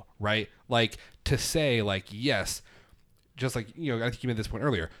cycle, right? Like, to say, like, yes, just like, I think you made this point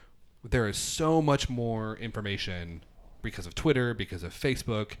earlier, there is so much more information because of Twitter, because of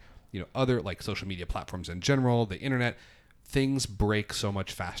Facebook, other like social media platforms in general, the internet. Things break so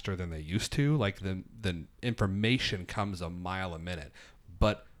much faster than they used to. Like the information comes a mile a minute,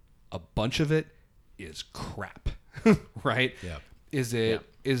 but a bunch of it is crap, right? Yeah.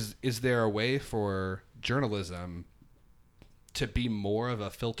 Is there a way for journalism to be more of a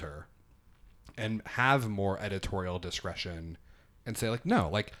filter and have more editorial discretion and say, like, no,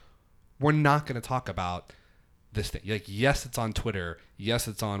 like, we're not going to talk about this thing. Like, yes, it's on Twitter. Yes,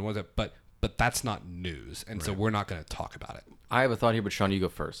 it's on but that's not news. And so we're not going to talk about it. I have a thought here, but Sean, you go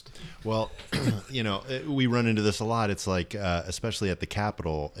first. Well, we run into this a lot. It's like, especially at the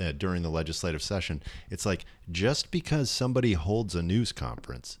Capitol during the legislative session, it's like, just because somebody holds a news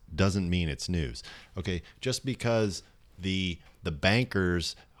conference doesn't mean it's news. Okay, just because the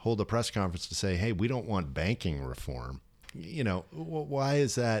bankers hold a press conference to say, hey, we don't want banking reform. Why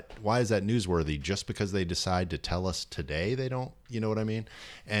is that newsworthy? Just because they decide to tell us today they don't, you know what I mean?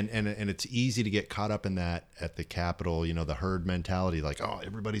 And it's easy to get caught up in that at the Capitol, the herd mentality, like, oh,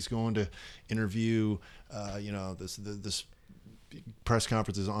 everybody's going to interview, this press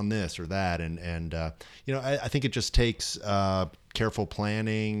conferences on this or that. And I think it just takes careful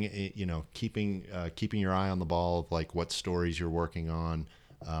planning, keeping your eye on the ball of like what stories you're working on.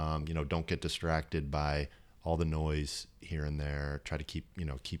 Don't get distracted by all the noise here and there. Try to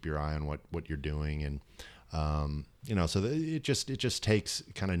keep your eye on what you're doing. And, so it just takes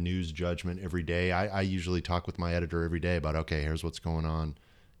kind of news judgment every day. I usually talk with my editor every day about, okay, here's what's going on.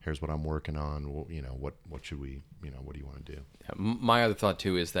 Here's what I'm working on. What should we, what do you want to do? Yeah, my other thought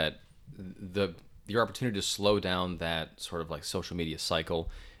too is that your opportunity to slow down that sort of like social media cycle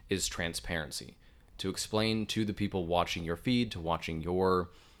is transparency. To explain to the people watching your feed, to watching your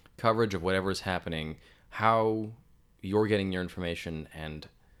coverage of whatever is happening, how you're getting your information and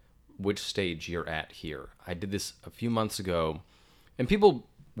which stage you're at here. I did this a few months ago, and people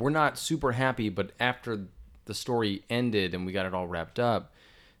were not super happy, but after the story ended and we got it all wrapped up,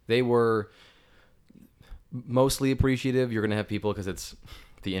 they were mostly appreciative. You're going to have people because it's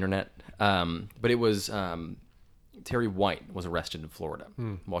the internet. But it was Terry White was arrested in Florida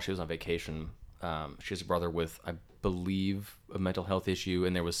while she was on vacation. She has a brother with, I believe, a mental health issue,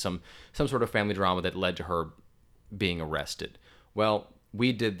 and there was some sort of family drama that led to her being arrested. Well,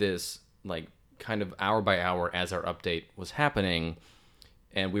 we did this like kind of hour by hour as our update was happening,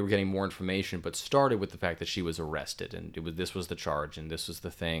 and we were getting more information, but started with the fact that she was arrested, and this was the charge, and this was the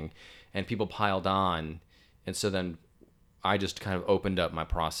thing, and people piled on, and so then I just kind of opened up my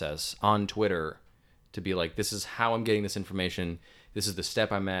process on Twitter to be like, this is how I'm getting this information. This is the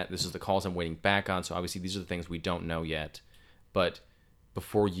step I'm at. This is the calls I'm waiting back on. So obviously these are the things we don't know yet. But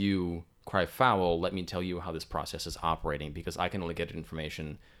before you cry foul, let me tell you how this process is operating, because I can only get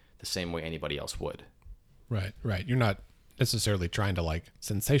information the same way anybody else would. Right. You're not necessarily trying to like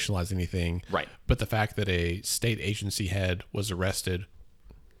sensationalize anything. Right. But the fact that a state agency head was arrested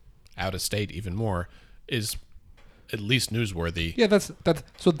out of state even more is at least newsworthy. Yeah, that's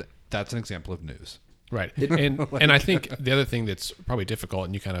an example of news. Right. And I think the other thing that's probably difficult,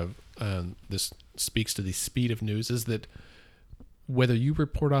 and you kind of, this speaks to the speed of news, is that whether you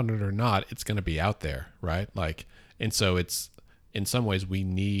report on it or not, it's going to be out there, right? Like, and so it's, in some ways, we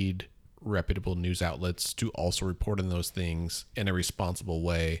need reputable news outlets to also report on those things in a responsible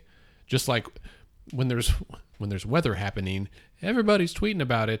way. Just like when there's weather happening, everybody's tweeting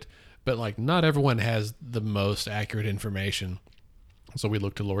about it, but like not everyone has the most accurate information. So we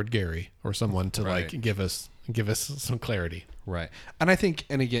look to Lord Gary or someone to Right. like give us some clarity. Right. And I think,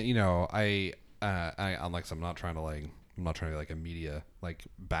 and again, you know, I'm not trying to be like a media like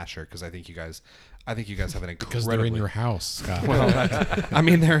basher, because I think you guys have an incredibly, Because they're in your house, Scott. well, I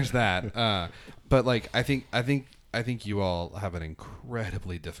mean, there's that. But like, I think you all have an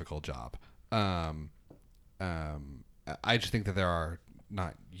incredibly difficult job. I just think that there are,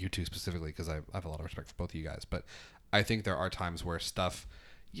 not you two specifically, because I have a lot of respect for both of you guys, but I think there are times where stuff,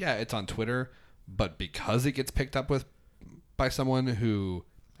 yeah, it's on Twitter, but because it gets picked up with by someone who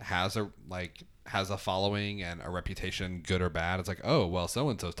has a following and a reputation, good or bad, it's like, oh, well, so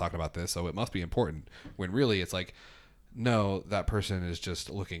and so's talking about this, so it must be important. When really it's like, no, that person is just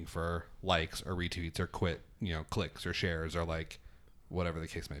looking for likes or retweets or clicks or shares or like whatever the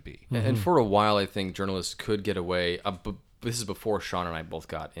case may be. And for a while, I think journalists could get away. This is before Sean and I both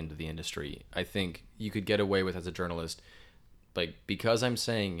got into the industry. I think you could get away with, as a journalist, like, because I'm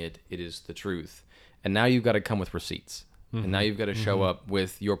saying it is the truth. And now you've got to come with receipts. And now you've got to show up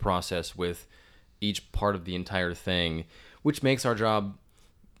with your process, with each part of the entire thing, which makes our job,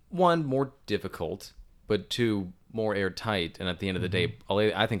 one, more difficult, but two, more airtight. And at the end of the day,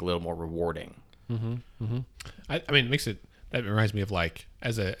 I think a little more rewarding. I mean, that reminds me of like,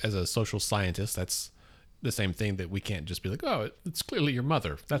 as a social scientist, that's the same thing, that we can't just be like, oh, it's clearly your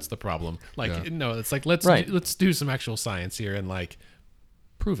mother. That's the problem. Like, Yeah. no, it's like, let's do some actual science here and like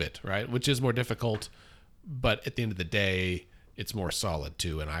prove it, right? Which is more difficult, but at the end of the day, it's more solid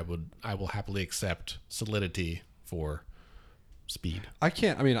too. And I will happily accept solidity for speed. I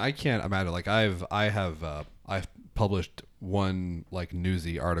can't imagine, like, I've published one like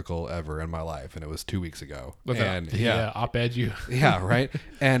newsy article ever in my life, and it was 2 weeks ago. Yeah, op-ed you. Yeah, right.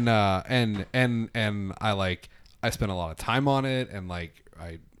 And I spent a lot of time on it, and like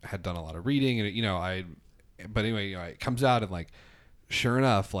I had done a lot of reading, and but anyway, it comes out, and like sure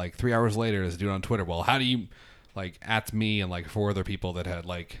enough, like 3 hours later, there's a dude on Twitter, well, how do you, like, at me and like 4 other people that had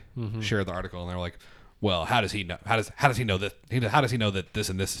like shared the article, and they're like, well, how does he know that how does he know that this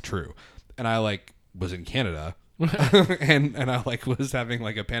and this is true? And I like was in Canada. and I like was having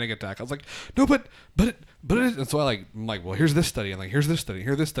like a panic attack. I was like, no, but it is. And so I'm like, well, here's this study, and like here's this study,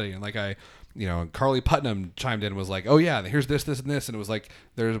 here's this study, and like Carly Putnam chimed in and was like, oh yeah, here's this and this, and it was like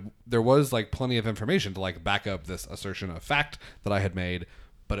there was like plenty of information to like back up this assertion of fact that I had made,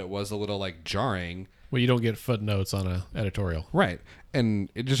 but it was a little like jarring. Well, you don't get footnotes on an editorial, right? And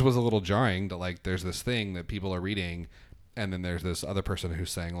it just was a little jarring to like, there's this thing that people are reading, and then there's this other person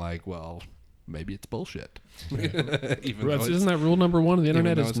who's saying like, well, maybe it's bullshit. Isn't that rule number 1 of the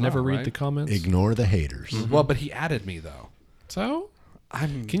internet? Is never not, read right? the comments. Ignore the haters. Well, but he added me though. So,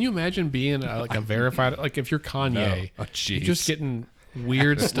 can you imagine being like a verified, like if you're Kanye, No. Oh, you're jeez. just getting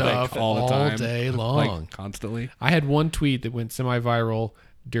weird stuff all the time, day long, like constantly. I had one tweet that went semi-viral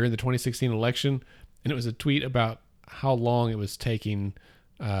during the 2016 election, and it was a tweet about how long it was taking,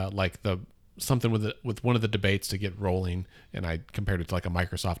 something with one of the debates to get rolling, and I compared it to like a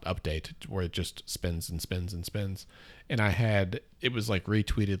Microsoft update where it just spins and spins and spins, and it was like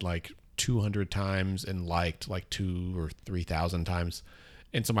retweeted like 200 times and liked like 2,000 or 3,000 times,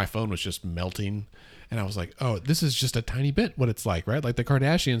 and so my phone was just melting, and I was like, oh, this is just a tiny bit what it's like, right? Like the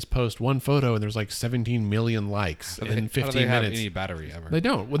Kardashians post one photo and there's like 17 million likes in 15 How do they have minutes. any battery ever? They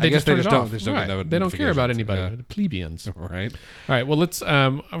don't. Well, I they guess just turn they just it don't. off. They just don't get Right. They don't care about anybody. Yeah. The plebeians. Right. All right. Well, let's.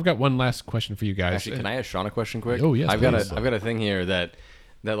 I've got one last question for you guys. Actually, can I ask Sean a question quick? Oh, yes, I've please. got a thing here that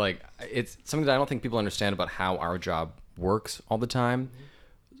like, it's something that I don't think people understand about how our job works all the time.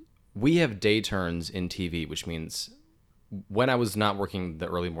 We have day turns in TV, which means when I was not working the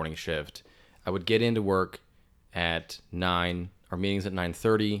early morning shift, I would get into work at 9. Our meeting's at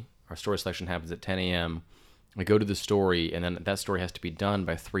 9:30. Our story selection happens at 10 a.m. I go to the story, and then that story has to be done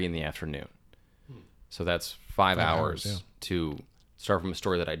by 3 in the afternoon. So that's 5 hours yeah. to start from a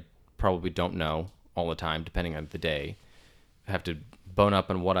story that I probably don't know all the time, depending on the day. I have to bone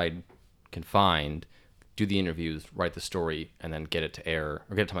up on what I can find, do the interviews, write the story, and then get it to air,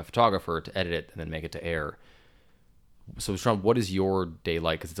 or get it to my photographer to edit it, and then make it to air. So, Sean, what is your day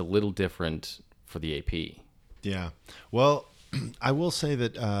like? Because it's a little different for the AP. Yeah. Well, I will say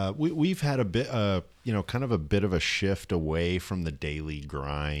that we've had a bit, kind of a bit of a shift away from the daily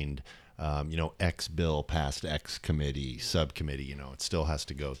grind. X bill passed X committee, subcommittee. It still has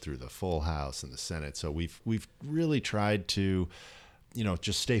to go through the full House and the Senate. So we've really tried to,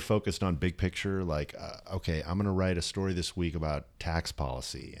 just stay focused on big picture. Like, okay, I'm going to write a story this week about tax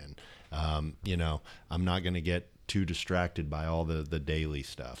policy, and I'm not going to get too distracted by all the daily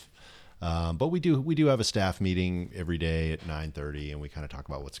stuff. But we do have a staff meeting every day at 9:30, and we kind of talk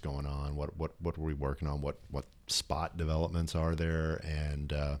about what's going on, what are we working on, what spot developments are there,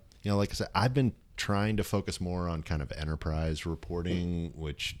 and like I said, I've been trying to focus more on kind of enterprise reporting,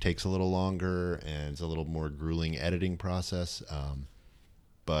 which takes a little longer and it's a little more grueling editing process.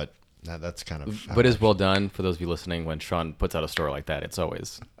 But that's kind of. But it's well done for those of you listening. When Sean puts out a story like that, it's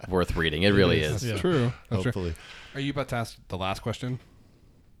always worth reading. It really is. That's true. That's true. Hopefully. Are you about to ask the last question?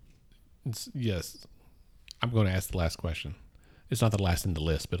 Yes. I'm going to ask the last question. It's not the last in the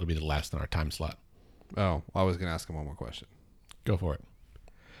list, but it'll be the last in our time slot. Oh, I was going to ask him one more question. Go for it.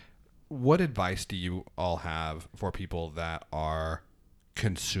 What advice do you all have for people that are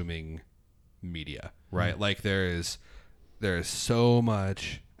consuming media, right? Like there is so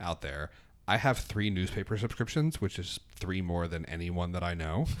much out there. I have 3 newspaper subscriptions, which is 3 more than anyone that I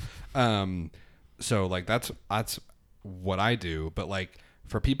know. So like that's what I do. But like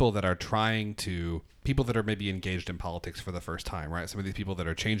for people that are people that are maybe engaged in politics for the first time, right? Some of these people that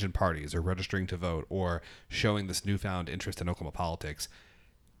are changing parties or registering to vote or showing this newfound interest in Oklahoma politics,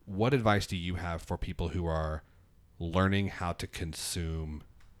 what advice do you have for people who are learning how to consume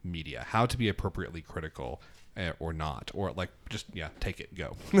media, how to be appropriately critical or not, or like just, take it,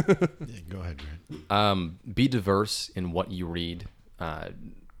 go. Yeah, go ahead, Grant. Be diverse in what you read.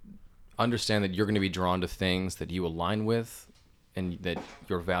 Understand that you're going to be drawn to things that you align with and that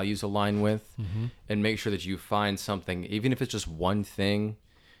your values align with, and make sure that you find something, even if it's just one thing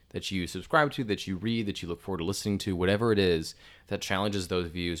that you subscribe to, that you read, that you look forward to listening to, whatever it is, that challenges those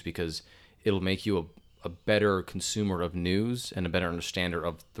views, because it'll make you a better consumer of news and a better understander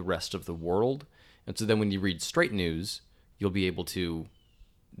of the rest of the world. And so then when you read straight news, you'll be able to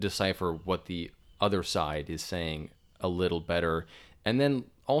decipher what the other side is saying a little better. And then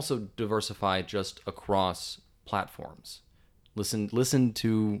also diversify just across platforms. Listen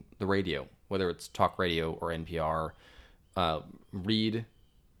to the radio, whether it's talk radio or NPR. Read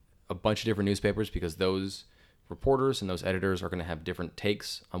a bunch of different newspapers, because those reporters and those editors are going to have different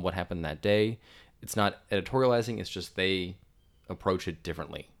takes on what happened that day. It's not editorializing, it's just they approach it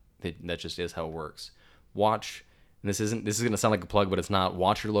differently. That just is how it works. Watch, and this is going to sound like a plug, but it's not.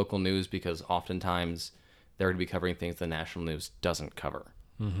 Watch your local news, because oftentimes they're going to be covering things the national news doesn't cover.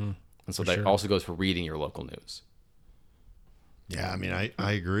 Mm-hmm. And so that also goes for reading your local news. Yeah, I mean,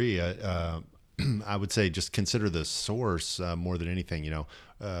 I agree. I would say just consider the source more than anything.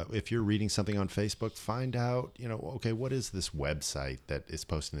 If you're reading something on Facebook, find out, okay, what is this website that is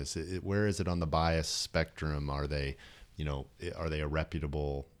posting this? Where is it on the bias spectrum? Are they a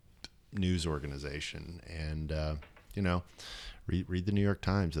reputable news organization? And, read the New York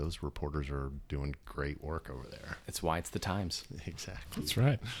Times. Those reporters are doing great work over there. It's why it's the Times. Exactly. That's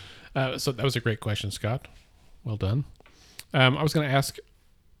right. So that was a great question, Scott. Well done. I was going to ask,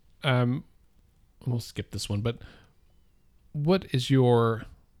 we'll skip this one, but what is your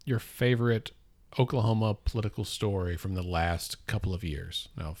favorite Oklahoma political story from the last couple of years?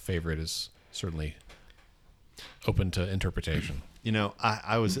 Now, favorite is certainly open to interpretation.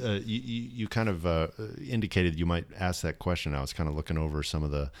 I was you kind of indicated you might ask that question. I was kind of looking over some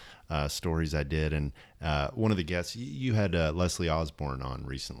of the stories I did, and one of the guests you had Leslie Osborne on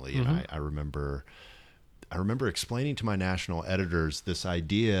recently, and I remember explaining to my national editors this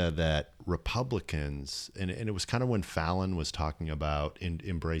idea that Republicans, and it was kind of when Fallon was talking about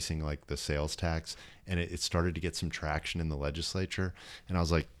embracing like the sales tax, and it started to get some traction in the legislature. And I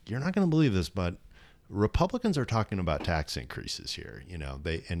was like, you're not going to believe this, but Republicans are talking about tax increases here.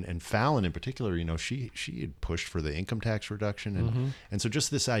 And Fallon in particular, she had pushed for the income tax reduction. And so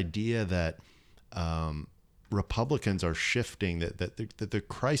just this idea that Republicans are shifting, that the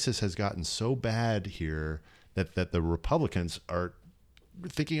crisis has gotten so bad here that the Republicans are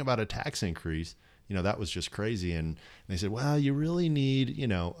thinking about a tax increase. That was just crazy. And they said, well, you really need,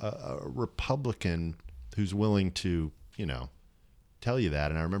 a Republican who's willing to, tell you that.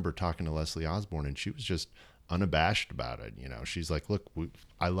 And I remember talking to Leslie Osborne, and she was just unabashed about it. She's like, look,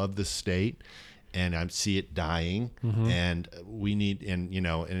 I love this state, and I see it dying, and we need,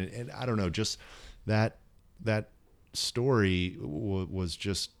 and I don't know, just that story was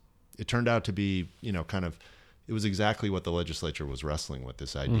just, it turned out to be, kind of it was exactly what the legislature was wrestling with,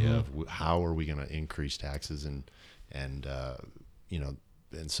 this idea of how are we going to increase taxes and you know,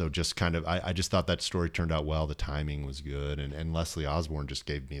 and so just kind of, I just thought that story turned out well. The timing was good. And Leslie Osborne just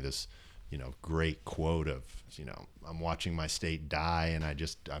gave me this, you know, great quote of, you know, I'm watching my state die and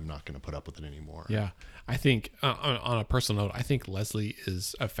I'm not going to put up with it anymore. Yeah. I think on a personal note, I think Leslie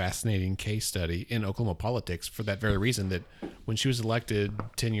is a fascinating case study in Oklahoma politics for that very reason, that when she was elected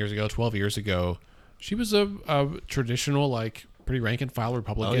 10 years ago, 12 years ago, she was a traditional, like, pretty rank and file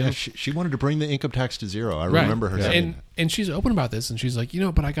Republican. Oh, yeah. She wanted to bring the income tax to zero. I remember her saying that. And she's open about this, and she's like, you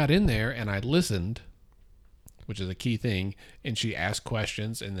know, but I got in there and I listened, which is a key thing, and she asked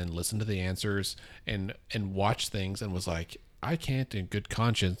questions and then listened to the answers and watched things and was like, I can't in good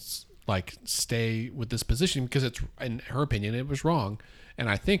conscience like stay with this position because it's, in her opinion, it was wrong. And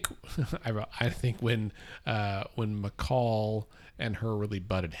I think I think when McCall and her really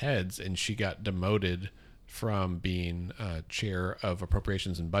butted heads and she got demoted from being chair of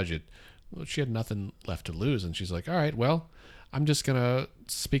appropriations and budget, she had nothing left to lose, and she's like, all right, well, I'm just gonna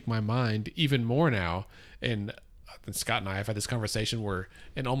speak my mind even more now. And Scott and I have had this conversation where,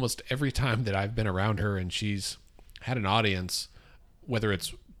 in almost every time that I've been around her and she's had an audience, whether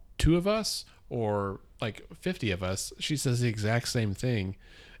it's 2 of us or like 50 of us, she says the exact same thing.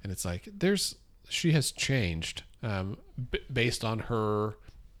 And it's like, she has changed based on her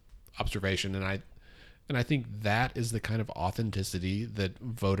observation. And I think that is the kind of authenticity that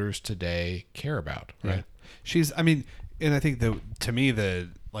voters today care about, right? Yeah. And I think to me, the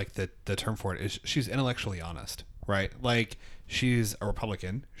term for it is she's intellectually honest, right? Like, she's a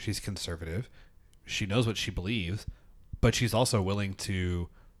Republican, she's conservative, she knows what she believes, but she's also willing to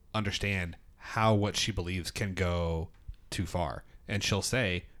understand how what she believes can go too far. And she'll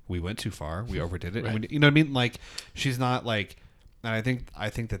say, we went too far, we overdid it. Right. And you know what I mean? Like, she's not like, and I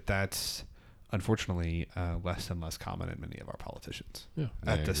think that's unfortunately less and less common in many of our politicians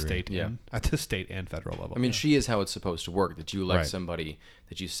at the state and federal level. I mean, she is how it's supposed to work, that you elect Right. somebody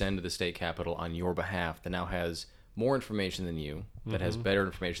that you send to the state capitol on your behalf that now has more information than you, that has better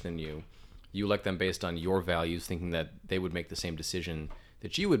information than you. You elect them based on your values, thinking that they would make the same decision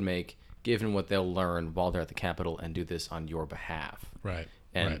that you would make given what they'll learn while they're at the capitol and do this on your behalf. Right.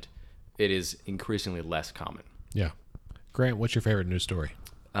 And it is increasingly less common. Yeah. Grant, what's your favorite news story?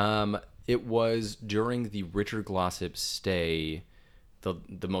 It was during the Richard Glossip stay,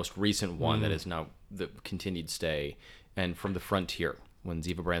 the most recent one that is now the continued stay, and from the Frontier, when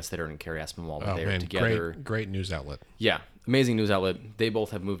Ziva Brandstatter and Carrie Aspinwall were there together. Great news outlet. Yeah, amazing news outlet. They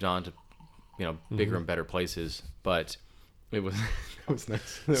both have moved on to, you know, bigger and better places, but it was it was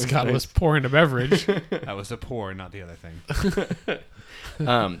nice. Scott was pouring a beverage. That was the pour, not the other thing.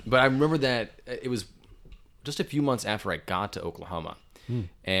 But I remember that it was just a few months after I got to Oklahoma,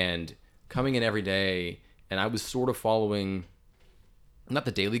 and coming in every day, and I was sort of following not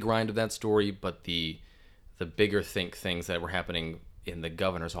the daily grind of that story, but the bigger things that were happening in the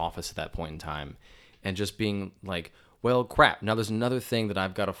governor's office at that point in time, and just being like, well, crap, now there's another thing that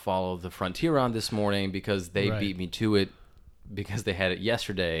I've got to follow the Frontier on this morning because they beat me to it because they had it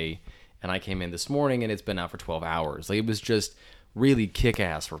yesterday, and I came in this morning and it's been out for 12 hours. Like, it was just really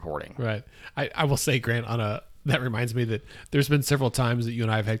kick-ass reporting. Right. I will say, Grant, that reminds me that there's been several times that you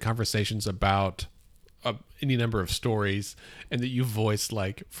and I have had conversations about any number of stories, and that you voiced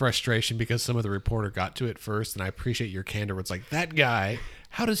like frustration because some of the reporter got to it first. And I appreciate your candor. It's like, that guy,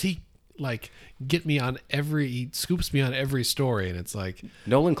 how does he like get me on he scoops me on every story? And it's like,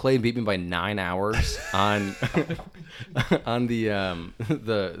 Nolan Clay beat me by 9 hours on on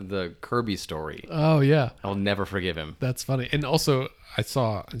the Kirby story. oh yeah, I'll never forgive him. that's funny. And also, I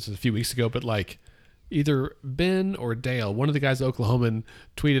saw this was a few weeks ago, but like either Ben or Dale, one of the guys at Oklahoman,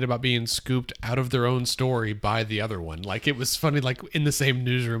 tweeted about being scooped out of their own story by the other one. Like, it was funny, like in the same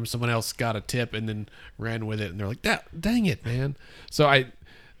newsroom, someone else got a tip and then ran with it, and they're like, dang it, man. So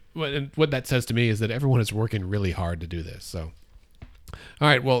what that says to me is that everyone is working really hard to do this. So, all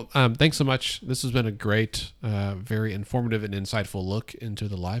right, well, thanks so much. This has been a great, very informative and insightful look into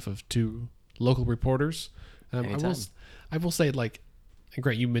the life of 2 local reporters. I will say, like, and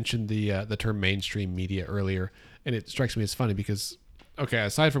Grant, you mentioned the term mainstream media earlier, and it strikes me as funny because, okay,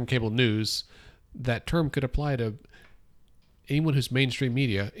 aside from cable news, that term could apply to anyone who's mainstream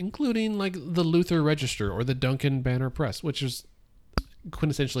media, including like the Luther Register or the Duncan Banner Press, which is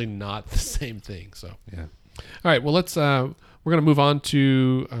quintessentially not the same thing. So, Yeah. all right, well, we're gonna move on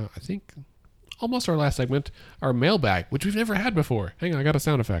to I think almost our last segment, our mailbag, which we've never had before. Hang on, I got a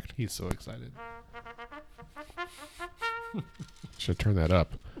sound effect. He's so excited. Should turn that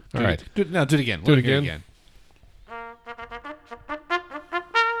up. All right. Do it again. Do it Let me again.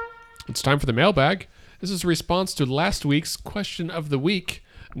 It's time for the mailbag. This is a response to last week's question of the week.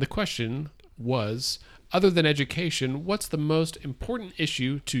 The question was, other than education, what's the most important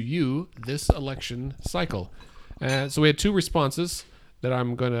issue to you this election cycle? So we had 2 responses that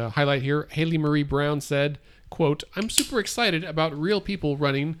I'm going to highlight here. Haley Marie Brown said, quote, I'm super excited about real people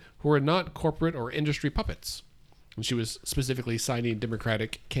running who are not corporate or industry puppets. And she was specifically citing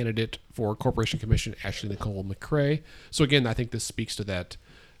Democratic candidate for Corporation Commission Ashley Nicole McCrae. So again, I think this speaks to that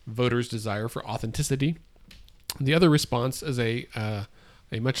voters' desire for authenticity. The other response is a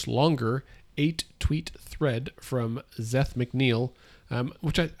much longer 8-tweet thread from Zeth McNeil,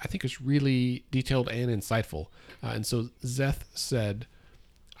 which I think is really detailed and insightful. And so Zeth said,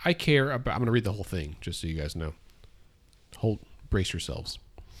 I care about... I'm going to read the whole thing, just so you guys know. Brace yourselves.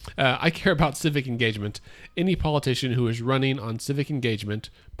 I care about civic engagement. Any politician who is running on civic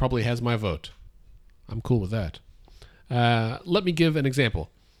engagement probably has my vote. I'm cool with that. Let me give an example.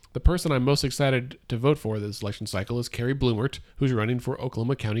 The person I'm most excited to vote for this election cycle is Carrie Blumert, who's running for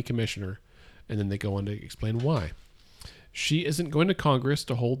Oklahoma County Commissioner. And then they go on to explain why. She isn't going to Congress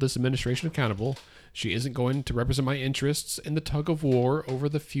to hold this administration accountable. She isn't going to represent my interests in the tug of war over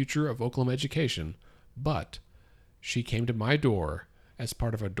the future of Oklahoma education. But she came to my door as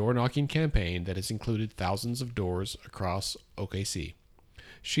part of a door-knocking campaign that has included thousands of doors across OKC.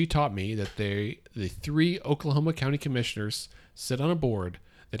 She taught me that the 3 Oklahoma County Commissioners sit on a board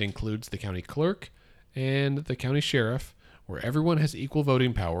that includes the county clerk and the county sheriff, where everyone has equal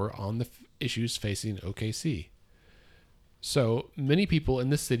voting power on the issues facing OKC. So many people in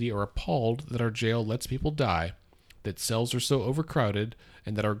this city are appalled that our jail lets people die, that cells are so overcrowded,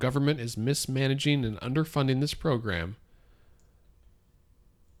 and that our government is mismanaging and underfunding this program.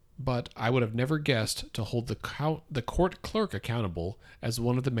 But I would have never guessed to hold the court clerk accountable as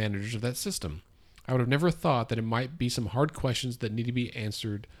one of the managers of that system. I would have never thought that it might be some hard questions that need to be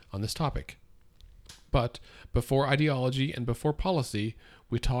answered on this topic. But before ideology and before policy,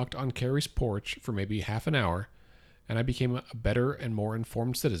 we talked on Carrie's porch for maybe half an hour, and I became a better and more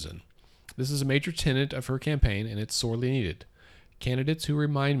informed citizen. This is a major tenet of her campaign, and it's sorely needed. Candidates who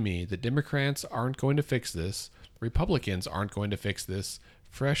remind me that Democrats aren't going to fix this, Republicans aren't going to fix this,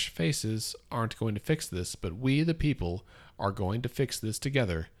 fresh faces aren't going to fix this, but we, the people, are going to fix this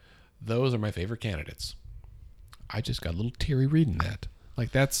together. Those are my favorite candidates. I just got a little teary reading that.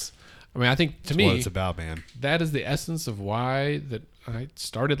 Like that's, I mean, I think to me, what it's about, man. That is the essence of why that I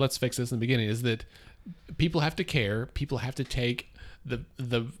started Let's Fix This in the beginning, is that people have to care. People have to take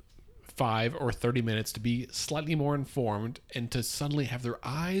the 5 or 30 minutes to be slightly more informed and to suddenly have their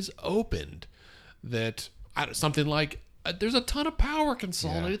eyes opened that something like there's a ton of power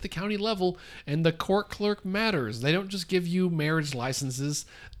consolidated at the county level, and the court clerk matters. They don't just give you marriage licenses.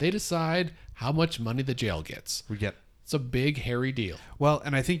 They decide how much money the jail gets. It's a big, hairy deal. Well,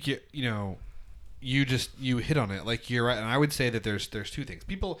 and I think you hit on it. Like, you're right, and I would say that there's 2 things.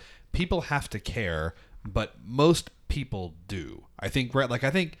 People have to care, but most people do. I think, right? Like,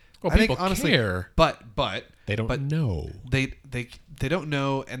 I think people honestly care, but they don't know. They don't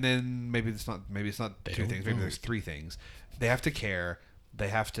know, and then maybe it's not 2 things. Maybe know. there's 3 things. They have to care. They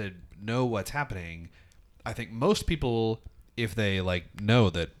have to know what's happening. I think most people, if they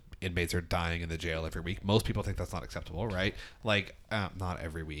know that inmates are dying in the jail every week, most people think that's not acceptable, right? Like, not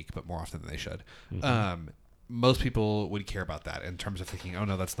every week, but more often than they should. Mm-hmm. Most people would care about that in terms of thinking, oh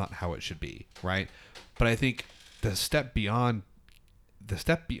no, that's not how it should be, right? But I think the step beyond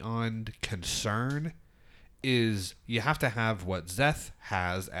concern is you have to have what Zeth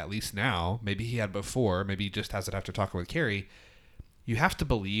has, at least now. Maybe he had before. Maybe he just has it after talking with Carrie. You have to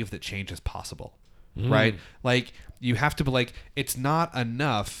believe that change is possible, right? Like, you have to be like, it's not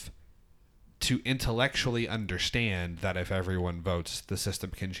enough to intellectually understand that if everyone votes, the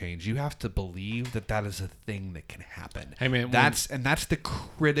system can change. You have to believe that that is a thing that can happen. Hey man, that's the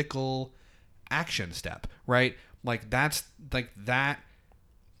critical action step, right? Like, that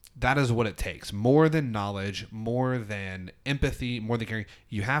is what it takes. More than knowledge, more than empathy, more than caring.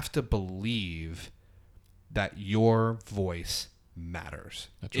 You have to believe that your voice matters.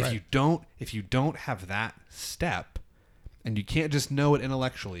 That's right. If you don't have that step, and you can't just know it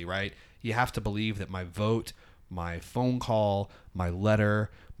intellectually, right? You have to believe that my vote, my phone call, my letter,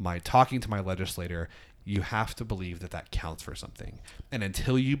 my talking to my legislator, you have to believe that that counts for something. And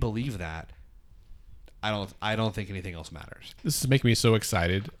until you believe that, I don't think anything else matters. This is making me so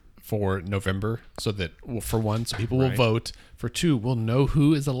excited for November, so that, well, for one, so people will vote. For 2, we'll know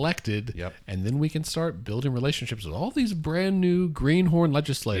who is elected. Yep. And then we can start building relationships with all these brand new greenhorn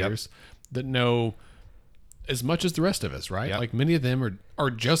legislators that know as much as the rest of us, right? Yep. Like, many of them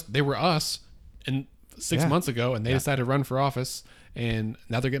are just, they were us and 6 months ago, and they decided to run for office, and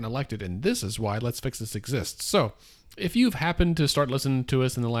now they're getting elected, and this is why Let's Fix This exists. So if you've happened to start listening to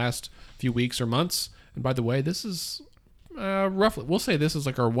us in the last few weeks or months, and by the way, this is roughly, we'll say this is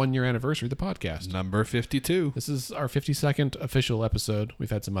like our 1 year anniversary of the podcast. Number 52. This is our 52nd official episode.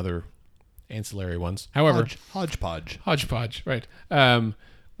 We've had some other ancillary ones. However, hodgepodge, right.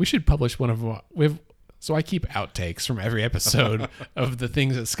 We should publish one of so I keep outtakes from every episode of the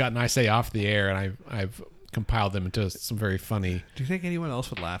things that Scott and I say off the air, and I've compiled them into some very funny. Do you think anyone else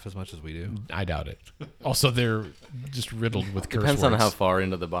would laugh as much as we do? I doubt it. Also, they're just riddled with curse Depends words. on how far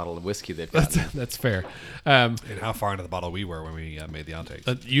into the bottle of whiskey they've gotten. That's fair. And how far into the bottle we were when we made the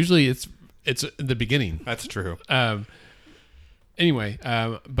outtakes. Usually it's the beginning. That's true. Anyway,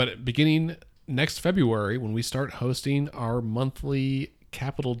 but beginning next February, when we start hosting our monthly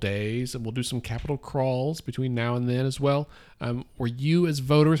Capitol days, and we'll do some Capitol crawls between now and then as well, where you as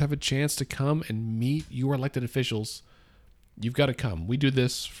voters have a chance to come and meet your elected officials. You've got to come. We do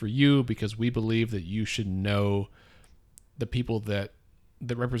this for you because we believe that you should know the people that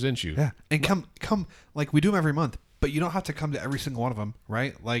represent you. Yeah, and come like we do them every month, but you don't have to come to every single one of them,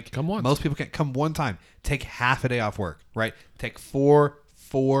 right? Like Come once. Most people can't come one time. Take half a day off work, right? Take four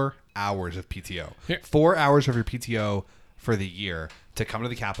hours of PTO. Here. 4 hours of your PTO for the year to come to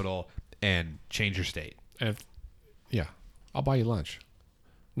the Capitol and change your state. And I'll buy you lunch.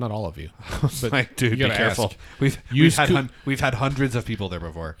 Not all of you, but Like, dude, you be gotta careful. ask. We've had hundreds of people there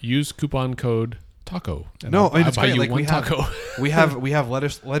before. Use coupon code TACO. And No, I'll it's buy great. you Like, one taco. we have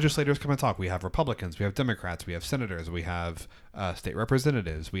legislators come and talk. We have Republicans, we have Democrats, we have senators, we have state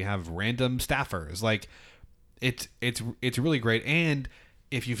representatives, we have random staffers. Like, it's really great. And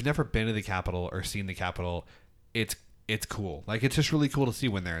if you've never been to the Capitol or seen the Capitol, it's cool. Like, it's just really cool to see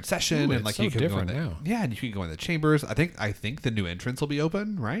when they're in session. Ooh, and like, it's so you can go in different now. Yeah, and you can go in the chambers. I think the new entrance will be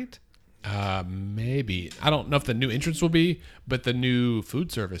open, right? Maybe. I don't know if the new entrance will be, but the new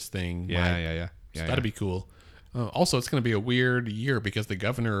food service thing. Yeah. That'd be cool. Also, it's going to be a weird year because the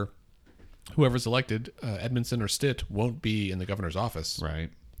governor, whoever's elected, Edmondson or Stitt, won't be in the governor's office. right.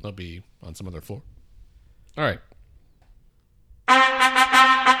 They'll be on some other floor. All right.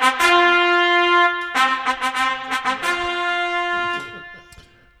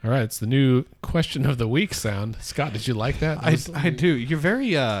 All right, it's the new question of the week sound. Scott, did you like that? I do. You're very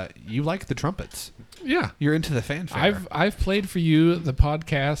you like the trumpets. Yeah. You're into the fanfare. I've played for you the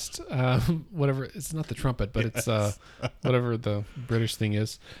podcast, whatever. It's not the trumpet, but it's whatever the British thing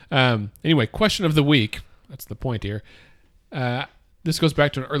is. Anyway, question of the week. That's the point here. This goes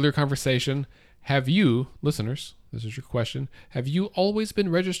back to an earlier conversation. Have you, listeners, this is your question, have you always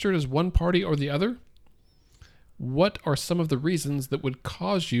been registered as one party or the other? What are some of the reasons that would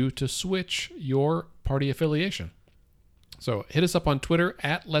cause you to switch your party affiliation? So hit us up on Twitter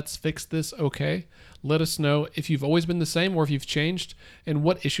at Let's Fix This OK. Let us know if you've always been the same or if you've changed and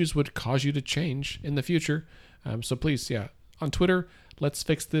what issues would cause you to change in the future. So please, on Twitter, Let's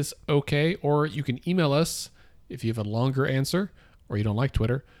Fix This OK, or you can email us if you have a longer answer or you don't like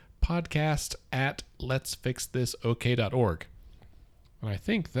Twitter, podcast at letsfixthisok.org. And I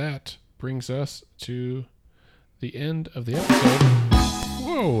think that brings us to the end of the episode.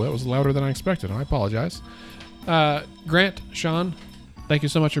 Whoa, that was louder than I expected. I apologize. Grant, Sean, thank you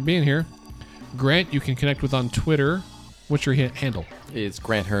so much for being here. Grant, you can connect with on Twitter. What's your handle? It's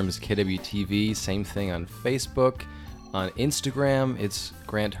Grant Herms KWTV. Same thing on Facebook. On Instagram, it's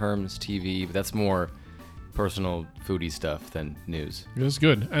Grant Herms TV, but that's more personal foodie stuff than news. That's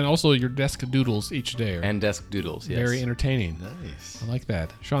good. And also your desk doodles each day are And desk doodles, yes. very entertaining. Nice. I like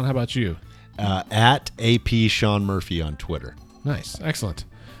that. Sean, how about you? At AP Sean Murphy on Twitter. Nice. Excellent.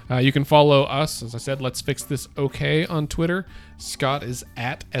 You can follow us, as I said, Let's Fix This OK on Twitter. Scott is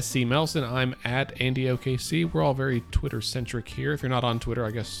at SC Melson. I'm at AndyOKC. We're all very Twitter-centric here. If you're not on Twitter,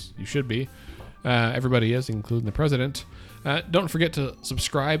 I guess you should be. Everybody is, including the president. Don't forget to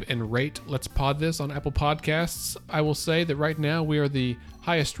subscribe and rate Let's Pod This on Apple Podcasts. I will say that right now we are the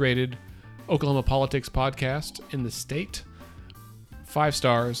highest-rated Oklahoma politics podcast in the state. 5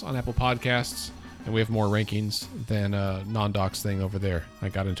 stars on Apple Podcasts. And we have more rankings than Non-Docs thing over there. I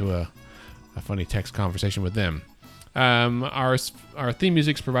got into a funny text conversation with them. Our theme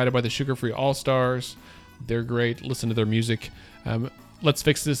music is provided by the Sugar Free All-Stars. They're great. Listen to their music. Let's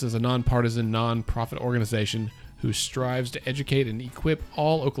Fix This is a nonpartisan, non-profit organization who strives to educate and equip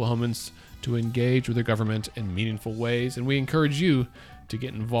all Oklahomans to engage with their government in meaningful ways. And we encourage you to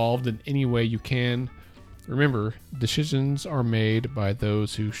get involved in any way you can. Remember, decisions are made by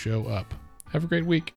those who show up. Have a great week.